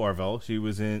was in The Orville. She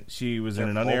was in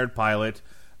an unaired pilot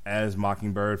as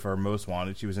Mockingbird for Most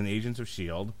Wanted. She was in Agents of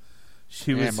S.H.I.E.L.D.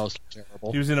 She was mostly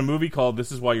terrible. She was in a movie called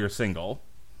This Is Why You're Single.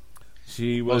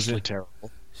 She was Mostly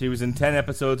terrible. She was in 10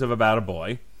 episodes of About a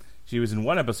Boy. She was in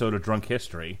 1 episode of Drunk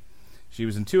History. She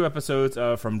was in 2 episodes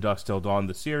of From Dusk Till Dawn,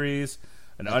 the series,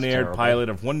 an unaired pilot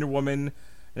of Wonder Woman,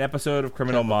 an episode of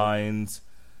Criminal Minds.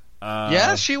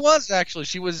 Yeah, she was actually.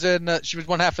 She was in. She was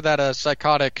one half of that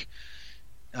psychotic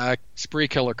spree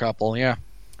killer couple. Yeah.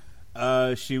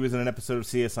 She was in an episode of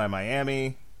CSI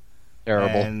Miami.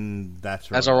 Terrible. And that's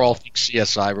right. As are all things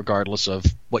CSI, regardless of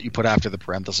what you put after the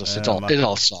parenthesis. It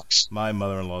all sucks. My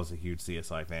mother-in-law is a huge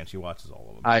CSI fan. She watches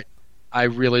all of them. I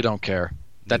really don't care.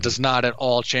 That does not at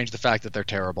all change the fact that they're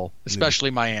terrible, especially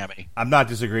Miami. I'm not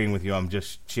disagreeing with you. I'm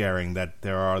just sharing that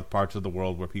there are parts of the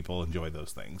world where people enjoy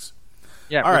those things.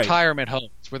 Yeah, all retirement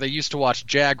homes where they used to watch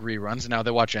JAG reruns, and now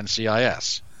they watch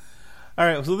NCIS. All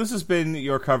right, so this has been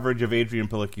your coverage of Adrian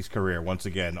Palicki's career once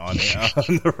again on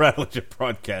the Rattlejet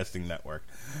Broadcasting Network.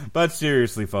 But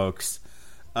seriously, folks,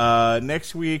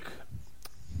 next week,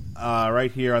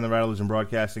 right here on the Rattlejet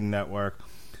Broadcasting Network,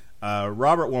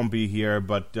 Robert won't be here,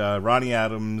 but Ronnie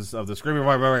Adams of the Screaming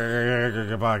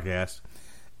Podcast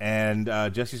and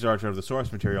Jesse Zarcher of the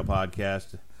Source Material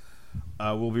Podcast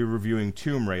will be reviewing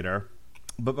Tomb Raider.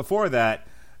 But before that,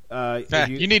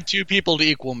 you need 2 people to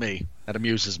equal me. That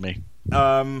amuses me.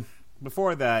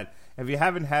 Before that, if you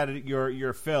haven't had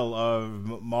your fill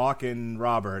of Mark and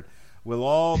Robert, we'll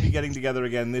all be getting together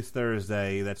again this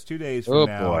Thursday. That's 2 days from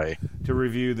now to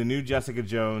review the new Jessica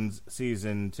Jones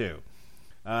Season 2.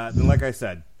 Then, like I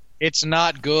said, it's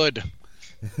not good.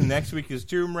 Next week is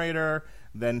Tomb Raider,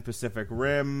 then Pacific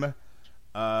Rim,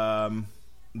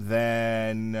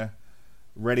 then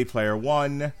Ready Player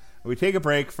One. We take a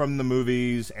break from the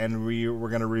movies, and we're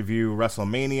going to review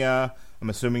WrestleMania. I'm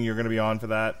assuming you're going to be on for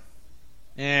that.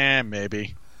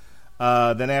 Maybe.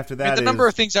 Then after that, the number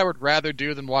of things I would rather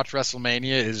do than watch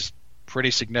WrestleMania is pretty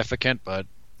significant, but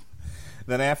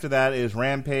then after that is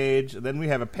Rampage. Then we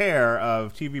have a pair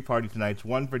of TV party tonights,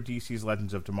 one for DC's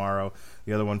Legends of Tomorrow,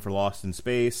 the other one for Lost in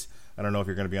Space. I don't know if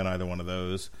you're going to be on either one of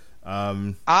those.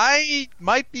 I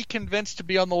might be convinced to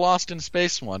be on the Lost in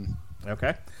Space one.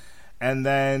 Okay. And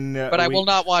then but I will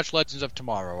not watch Legends of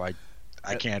Tomorrow.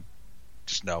 I can't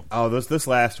just know. Oh, this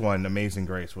last one, Amazing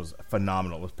Grace, was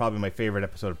phenomenal. It was probably my favorite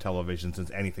episode of television since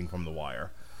anything from The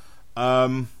Wire.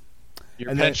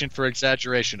 Your penchant for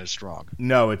exaggeration is strong.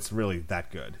 No, it's really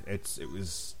that good. It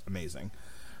was amazing.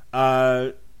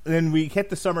 Then we hit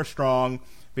the summer strong,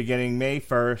 beginning May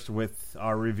 1st with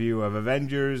our review of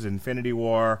Avengers, Infinity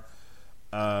War.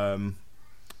 Then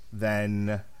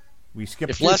we skip.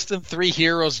 If less than 3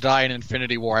 heroes die in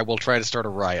Infinity War, I will try to start a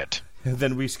riot.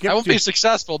 Then we skip. I won't be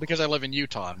successful because I live in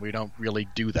Utah and we don't really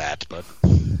do that. But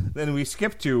then we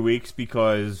skip 2 weeks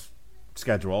because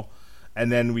schedule,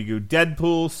 and then we go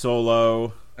Deadpool,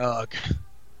 Solo. Ugh.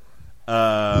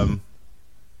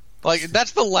 Like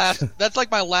that's the last. That's like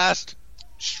my last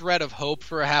shred of hope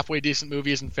for a halfway decent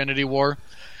movie is Infinity War.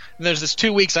 And there's this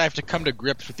 2 weeks I have to come to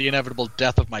grips with the inevitable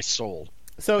death of my soul.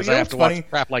 So I have to watch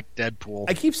crap like Deadpool.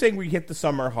 I keep saying we hit the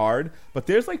summer hard, but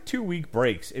there's like 2 week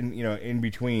breaks in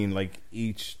between like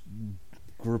each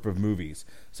group of movies.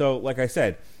 So like I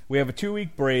said, we have a 2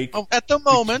 week break. Oh, at the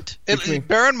moment,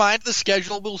 bear in mind the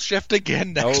schedule will shift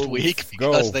again next week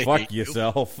because they fuck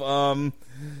yourself. I'm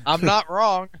not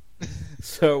wrong.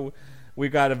 So we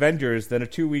got Avengers, then a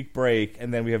 2 week break,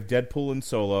 and then we have Deadpool and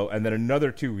Solo, and then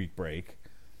another 2 week break.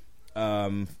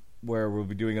 Where we'll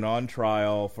be doing an on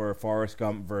trial for Forrest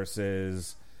Gump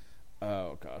versus,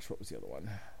 what was the other one?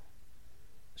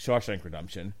 Shawshank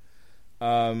Redemption.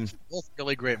 Both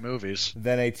really great movies.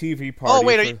 Then a TV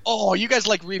party. Are you guys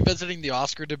like revisiting the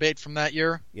Oscar debate from that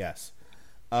year? Yes.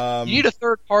 You need a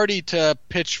third party to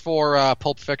pitch for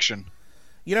Pulp Fiction.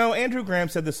 Andrew Graham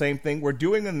said the same thing. We're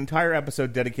doing an entire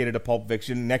episode dedicated to Pulp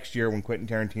Fiction next year when Quentin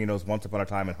Tarantino's Once Upon a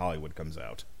Time in Hollywood comes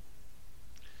out.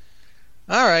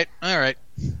 All right.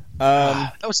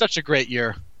 That was such a great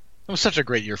year. That was such a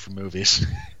great year for movies.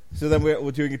 So then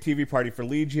we're doing a TV party for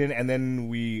Legion, and then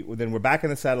we're back in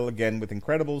the saddle again with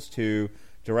Incredibles 2,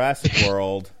 Jurassic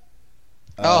World.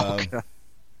 God.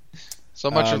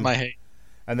 So much of my hate.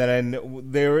 And then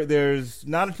there's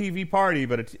not a TV party,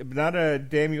 but not a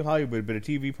Damn You Hollywood, but a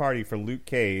TV party for Luke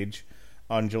Cage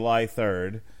on July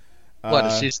 3rd. What,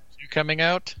 is season 2 coming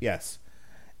out? Yes.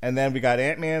 And then we got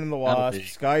Ant-Man and the Wasp,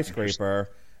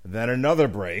 Skyscraper, then another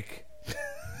break.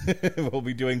 We'll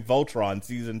be doing Voltron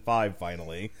Season 5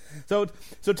 finally. So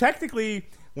technically,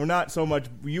 we're not so much,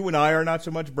 you and I are not so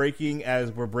much breaking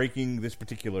as we're breaking this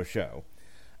particular show.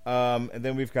 And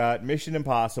then we've got Mission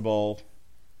Impossible,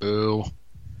 Boo.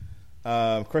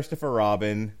 Christopher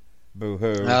Robin.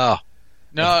 Boo-hoo. Oh.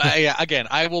 No, yeah, again,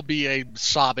 I will be a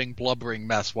sobbing, blubbering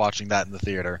mess watching that in the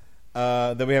theater.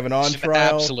 Then we have an on Just trial.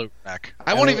 an absolute wreck.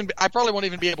 I probably won't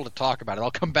even be able to talk about it.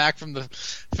 I'll come back from the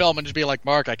film and just be like,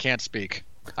 Mark, I can't speak.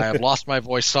 I have lost my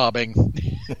voice sobbing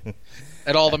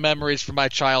at all the memories from my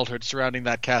childhood surrounding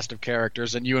that cast of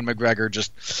characters, and Ewan McGregor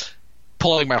just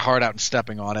pulling my heart out and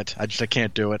stepping on it. I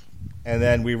can't do it. And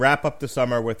then we wrap up the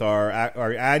summer with our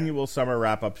annual summer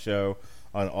wrap-up show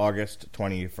on August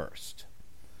 21st.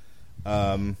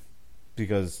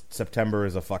 Because September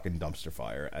is a fucking dumpster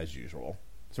fire, as usual.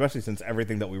 Especially since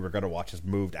everything that we were going to watch has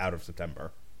moved out of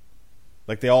September.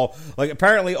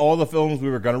 Apparently all the films we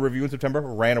were going to review in September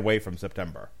ran away from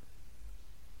September.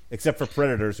 Except for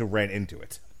Predators, who ran into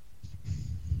it.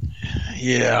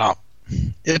 Yeah.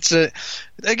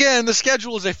 Again, the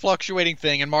schedule is a fluctuating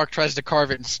thing, and Mark tries to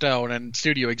carve it in stone, and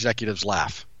studio executives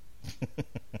laugh.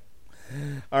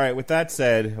 All right, with that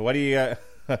said, what do you...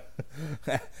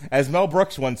 as Mel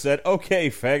Brooks once said, okay,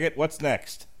 faggot, what's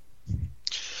next?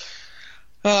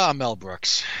 Ah, Mel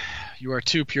Brooks. You are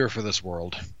too pure for this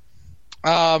world.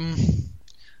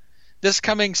 This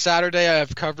coming Saturday, I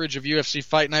have coverage of UFC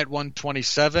Fight Night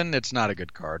 127. It's not a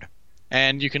good card.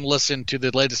 And you can listen to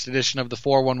the latest edition of the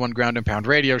 411 Ground and Pound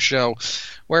radio show,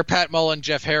 where Pat Mullen,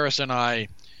 Jeff Harris, and I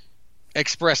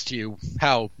express to you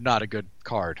how not a good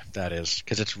card that is,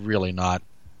 because it's really not.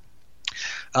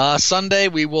 Sunday,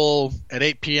 at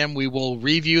 8 p.m., we will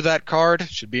review that card.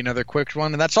 Should be another quick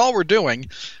one, and that's all we're doing.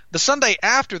 The Sunday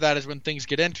after that is when things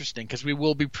get interesting, because we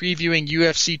will be previewing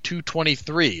UFC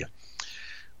 223,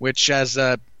 which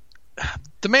the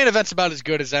main event's about as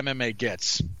good as MMA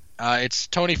gets. It's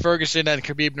Tony Ferguson and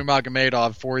Khabib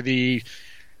Nurmagomedov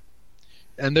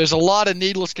and there's a lot of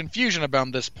needless confusion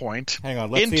about this point. Hang on,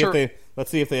 let's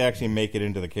see if they actually make it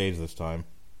into the cage this time.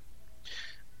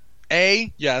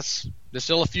 Yes. There's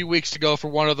still a few weeks to go for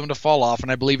one of them to fall off, and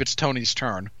I believe it's Tony's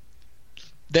turn.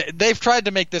 They've tried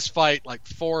to make this fight like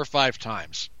 4 or 5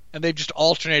 times, and they've just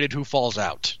alternated who falls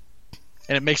out.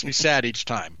 And it makes me sad each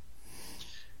time.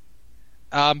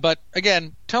 But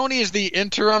again, Tony is the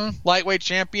interim lightweight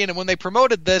champion, and when they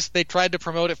promoted this, they tried to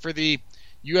promote it for the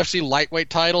UFC lightweight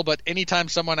title, but anytime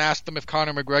someone asked them if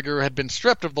Conor McGregor had been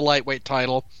stripped of the lightweight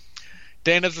title,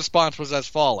 Dana's response was as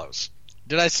follows.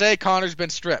 Did I say Conor's been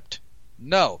stripped?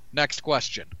 No. Next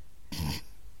question.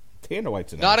 Dana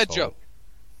White's not a joke.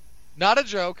 Not a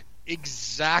joke.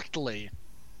 Exactly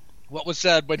what was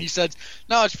said when he said,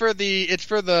 "No, it's for the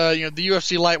the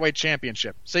UFC lightweight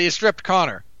championship." So you stripped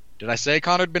Conor. Did I say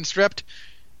Conor had been stripped?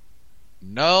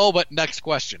 No, but next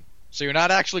question. So you're not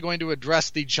actually going to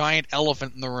address the giant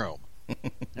elephant in the room. All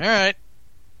right.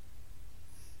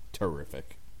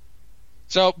 Terrific.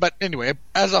 So, but anyway,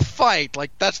 as a fight,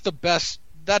 like that's the best.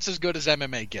 That's as good as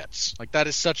MMA gets. Like that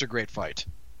is such a great fight.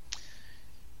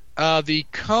 The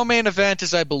co-main event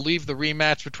is, I believe, the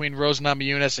rematch between Rose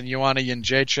Namajunas and Joanna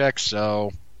Jędrzejczyk.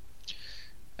 So,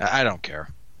 I don't care.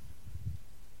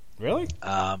 Really?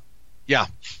 Yeah.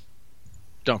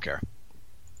 Don't care.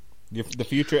 The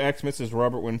future ex-Mrs.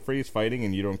 Robert Winfrey is fighting,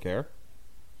 and you don't care?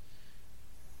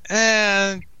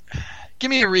 And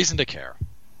give me a reason to care.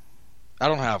 I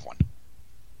don't have one.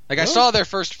 Like, Really? I saw their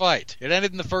first fight. It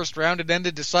ended in the first round. It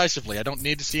ended decisively. I don't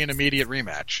need to see an immediate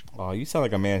rematch. Oh, you sound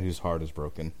like a man whose heart is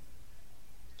broken.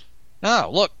 No,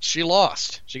 look, she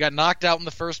lost. She got knocked out in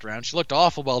the first round. She looked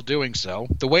awful while doing so.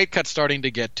 The weight cut's starting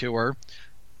to get to her.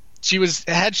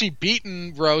 Had she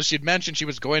beaten Rose, she'd mentioned she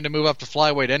was going to move up to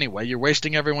flyweight anyway. You're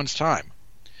wasting everyone's time.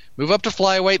 Move up to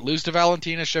flyweight, lose to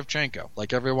Valentina Shevchenko,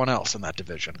 like everyone else in that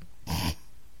division.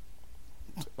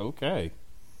 Okay.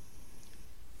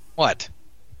 What?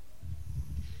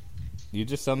 You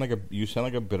just sound like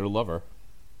a bitter lover.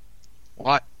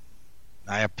 What?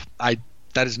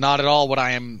 That is not at all what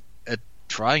I am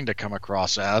trying to come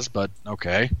across as, but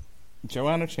okay.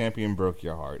 Joanna Champion broke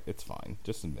your heart. It's fine.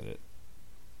 Just admit it.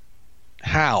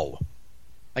 How?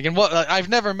 I've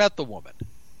never met the woman.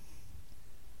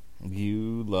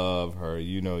 You love her.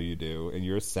 You know you do. And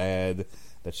you're sad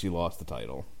that she lost the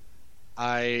title.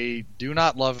 I do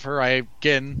not love her. I,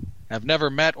 again, have never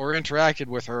met or interacted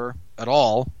with her at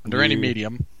all, under any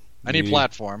medium, any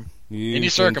platform, any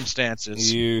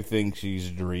circumstances. You think she's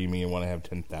dreamy and want to have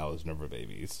 10,000 of her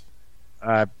babies.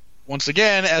 Once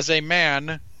again, as a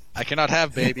man, I cannot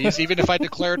have babies. Even if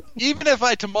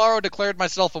I tomorrow declared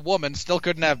myself a woman, still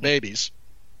couldn't have babies.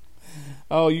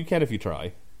 Oh, you can if you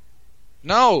try.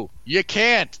 No, you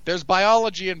can't. There's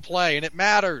biology in play, and it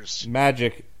matters.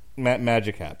 Magic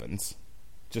happens.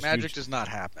 Magic does not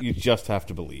happen. You just have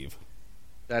to believe.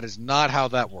 That is not how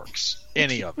that works.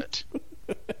 Any of it.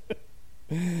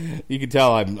 You can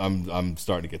tell I'm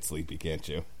starting to get sleepy, can't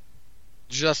you?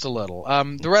 Just a little.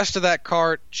 The rest of that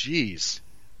card, jeez.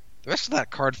 The rest of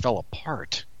that card fell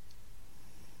apart.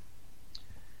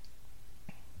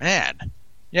 Man.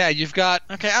 Yeah, you've got...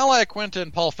 Okay, Ally Quinta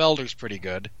and Paul Felder's pretty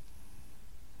good.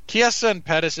 Chiesa and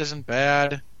Pettis isn't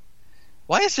bad.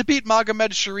 Why is Zabit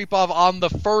Magomed Sharipov on the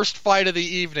first fight of the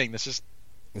evening? Is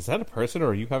that a person, or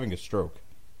are you having a stroke?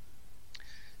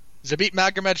 Zabit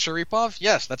Magomed Sharipov?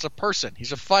 Yes, that's a person.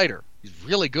 He's a fighter. He's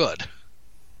really good.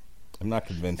 I'm not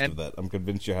convinced of that. I'm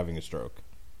convinced you're having a stroke.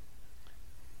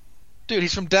 Dude,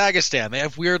 he's from Dagestan. They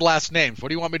have weird last names. What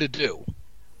do you want me to do?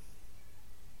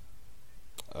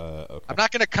 Okay. I'm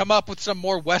not going to come up with some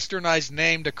more westernized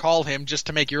name to call him just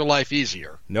to make your life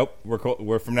easier. Nope.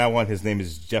 We're from now on, his name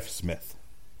is Jeff Smith.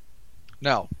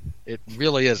 No, it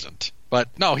really isn't. But,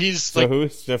 no, he's... So who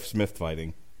is Jeff Smith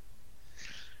fighting?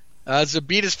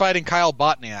 Zabit is fighting Kyle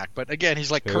Botniak, but again,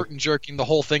 he's like curtain jerking the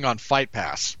whole thing on Fight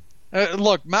Pass.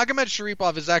 Look, Magomed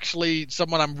Sharipov is actually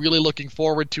someone I'm really looking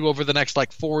forward to over the next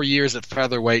 4 years at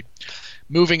featherweight,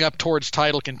 moving up towards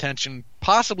title contention,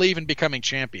 possibly even becoming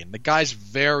champion. The guy's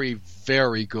very,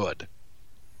 very good.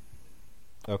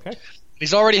 Okay.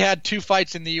 He's already had 2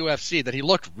 fights in the UFC that he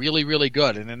looked really, really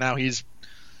good, and now he's...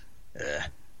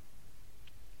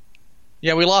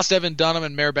 Yeah, we lost Evan Dunham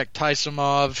and Merbek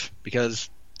Taisimov because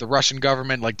the Russian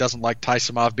government doesn't like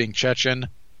Taisimov being Chechen.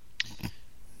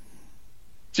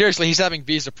 Seriously, he's having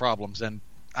visa problems, and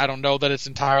I don't know that it's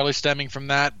entirely stemming from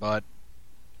that, but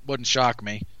wouldn't shock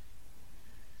me.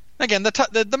 Again,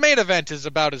 the main event is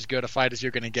about as good a fight as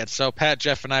you're going to get, so Pat,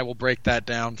 Jeff, and I will break that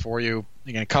down for you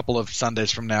again a couple of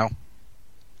Sundays from now.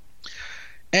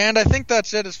 And I think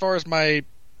that's it as far as my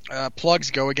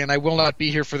plugs go. Again, I will not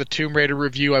be here for the Tomb Raider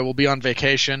review. I will be on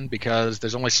vacation because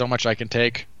there's only so much I can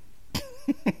take.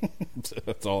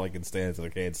 That's all I can stand, so I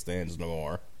can't stand no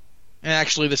more. And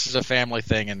actually, this is a family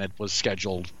thing, and it was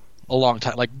scheduled a long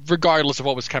time. Regardless of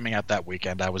what was coming out that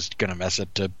weekend, I was going to mess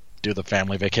it to do the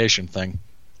family vacation thing.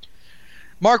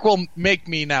 Mark will make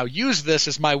me now use this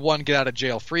as my one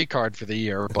get-out-of-jail-free card for the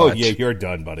year. But oh, yeah, you're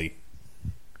done, buddy.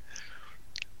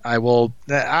 I will...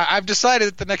 I've decided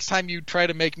that the next time you try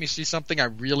to make me see something I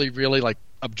really, really,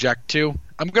 object to,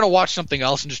 I'm going to watch something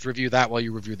else and just review that while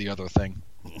you review the other thing.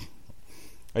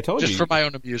 I told you. Just for my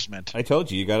own amusement. I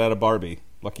told you got out of Barbie.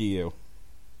 Lucky you.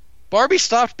 Barbie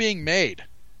stopped being made.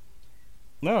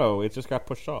 No, it just got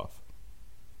pushed off.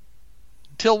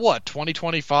 Till what,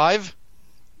 2025?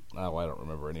 Oh, I don't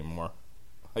remember anymore.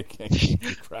 I can't keep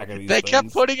track of these They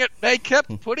things. They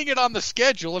kept putting it on the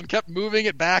schedule and kept moving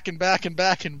it back and back and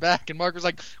back and back. And Mark was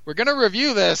like, "We're going to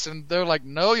review this," and they're like,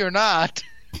 "No, you're not."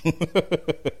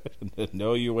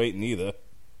 No, you ain't neither.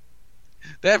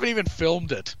 They haven't even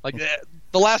filmed it.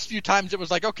 The last few times it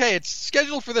was like, okay, it's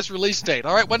scheduled for this release date.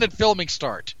 All right, when did filming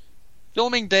start?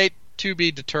 Filming date to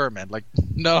be determined.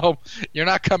 No, you're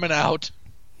not coming out.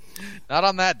 Not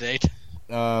on that date.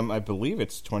 I believe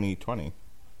it's 2020.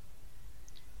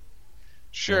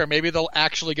 Sure, yeah. Maybe they'll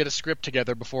actually get a script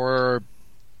together before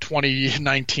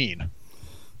 2019.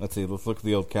 Let's see. Let's look at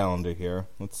the old calendar here.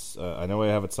 I know I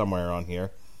have it somewhere on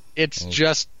here. It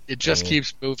just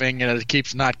keeps moving and it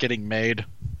keeps not getting made.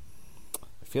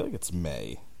 I feel like it's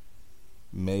May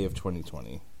of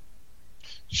 2020.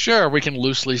 Sure, we can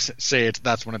loosely say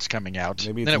that's when it's coming out.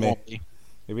 Maybe then it won't be.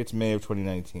 Maybe it's May of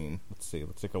 2019. Let's see.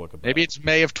 Let's take a look at that. Maybe it's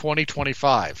May of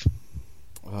 2025.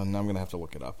 Now I'm going to have to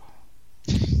look it up.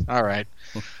 All right.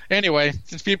 Anyway,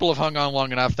 since people have hung on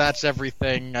long enough, that's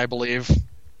everything, I believe.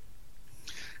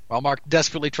 While Mark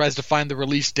desperately tries to find the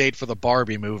release date for the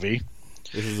Barbie movie.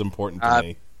 This is important to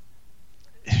me.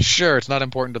 Sure, it's not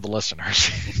important to the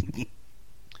listeners.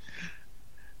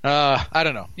 I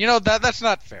don't know. That's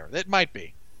not fair. It might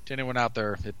be. To anyone out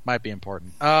there, it might be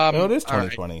important. No, it is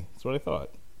 2020. Right. That's what I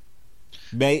thought.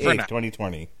 May 8th,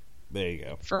 2020. There you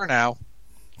go. For now.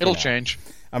 It'll change.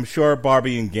 I'm sure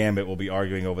Barbie and Gambit will be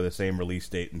arguing over the same release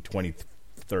date in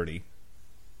 2030.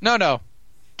 No.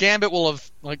 Gambit will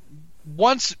have,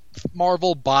 once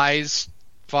Marvel buys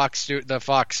Fox,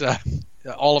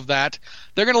 all of that,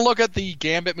 they're going to look at the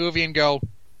Gambit movie and go,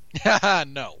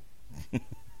 no.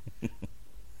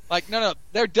 No.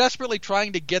 They're desperately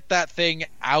trying to get that thing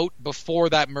out before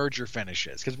that merger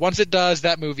finishes. Because once it does,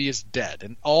 that movie is dead.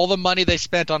 And all the money they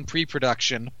spent on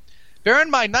pre-production, bear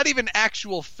in mind, not even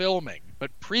actual filming,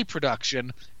 but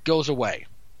pre-production, goes away.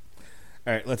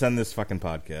 All right, let's end this fucking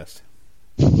podcast.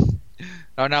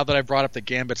 Oh, now that I brought up that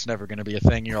Gambit's never going to be a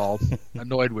thing, you're all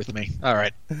annoyed with me. All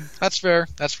right. That's fair.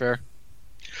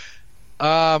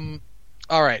 All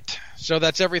right. So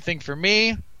that's everything for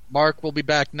me. Mark will be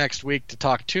back next week to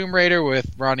talk Tomb Raider with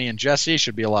Ronnie and Jesse.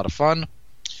 Should be a lot of fun.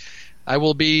 I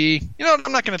will be. You know,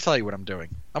 I'm not going to tell you what I'm doing.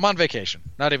 I'm on vacation.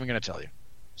 Not even going to tell you.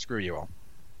 Screw you all.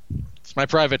 It's my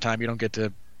private time. You don't get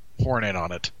to horn in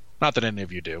on it. Not that any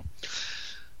of you do.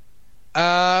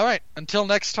 All right. Until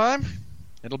next time.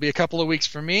 It'll be a couple of weeks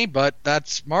for me, but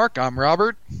that's Mark. I'm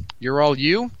Robert. You're all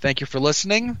you. Thank you for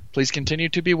listening. Please continue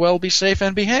to be well, be safe,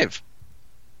 and behave.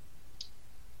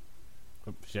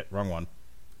 Oh, shit, wrong one.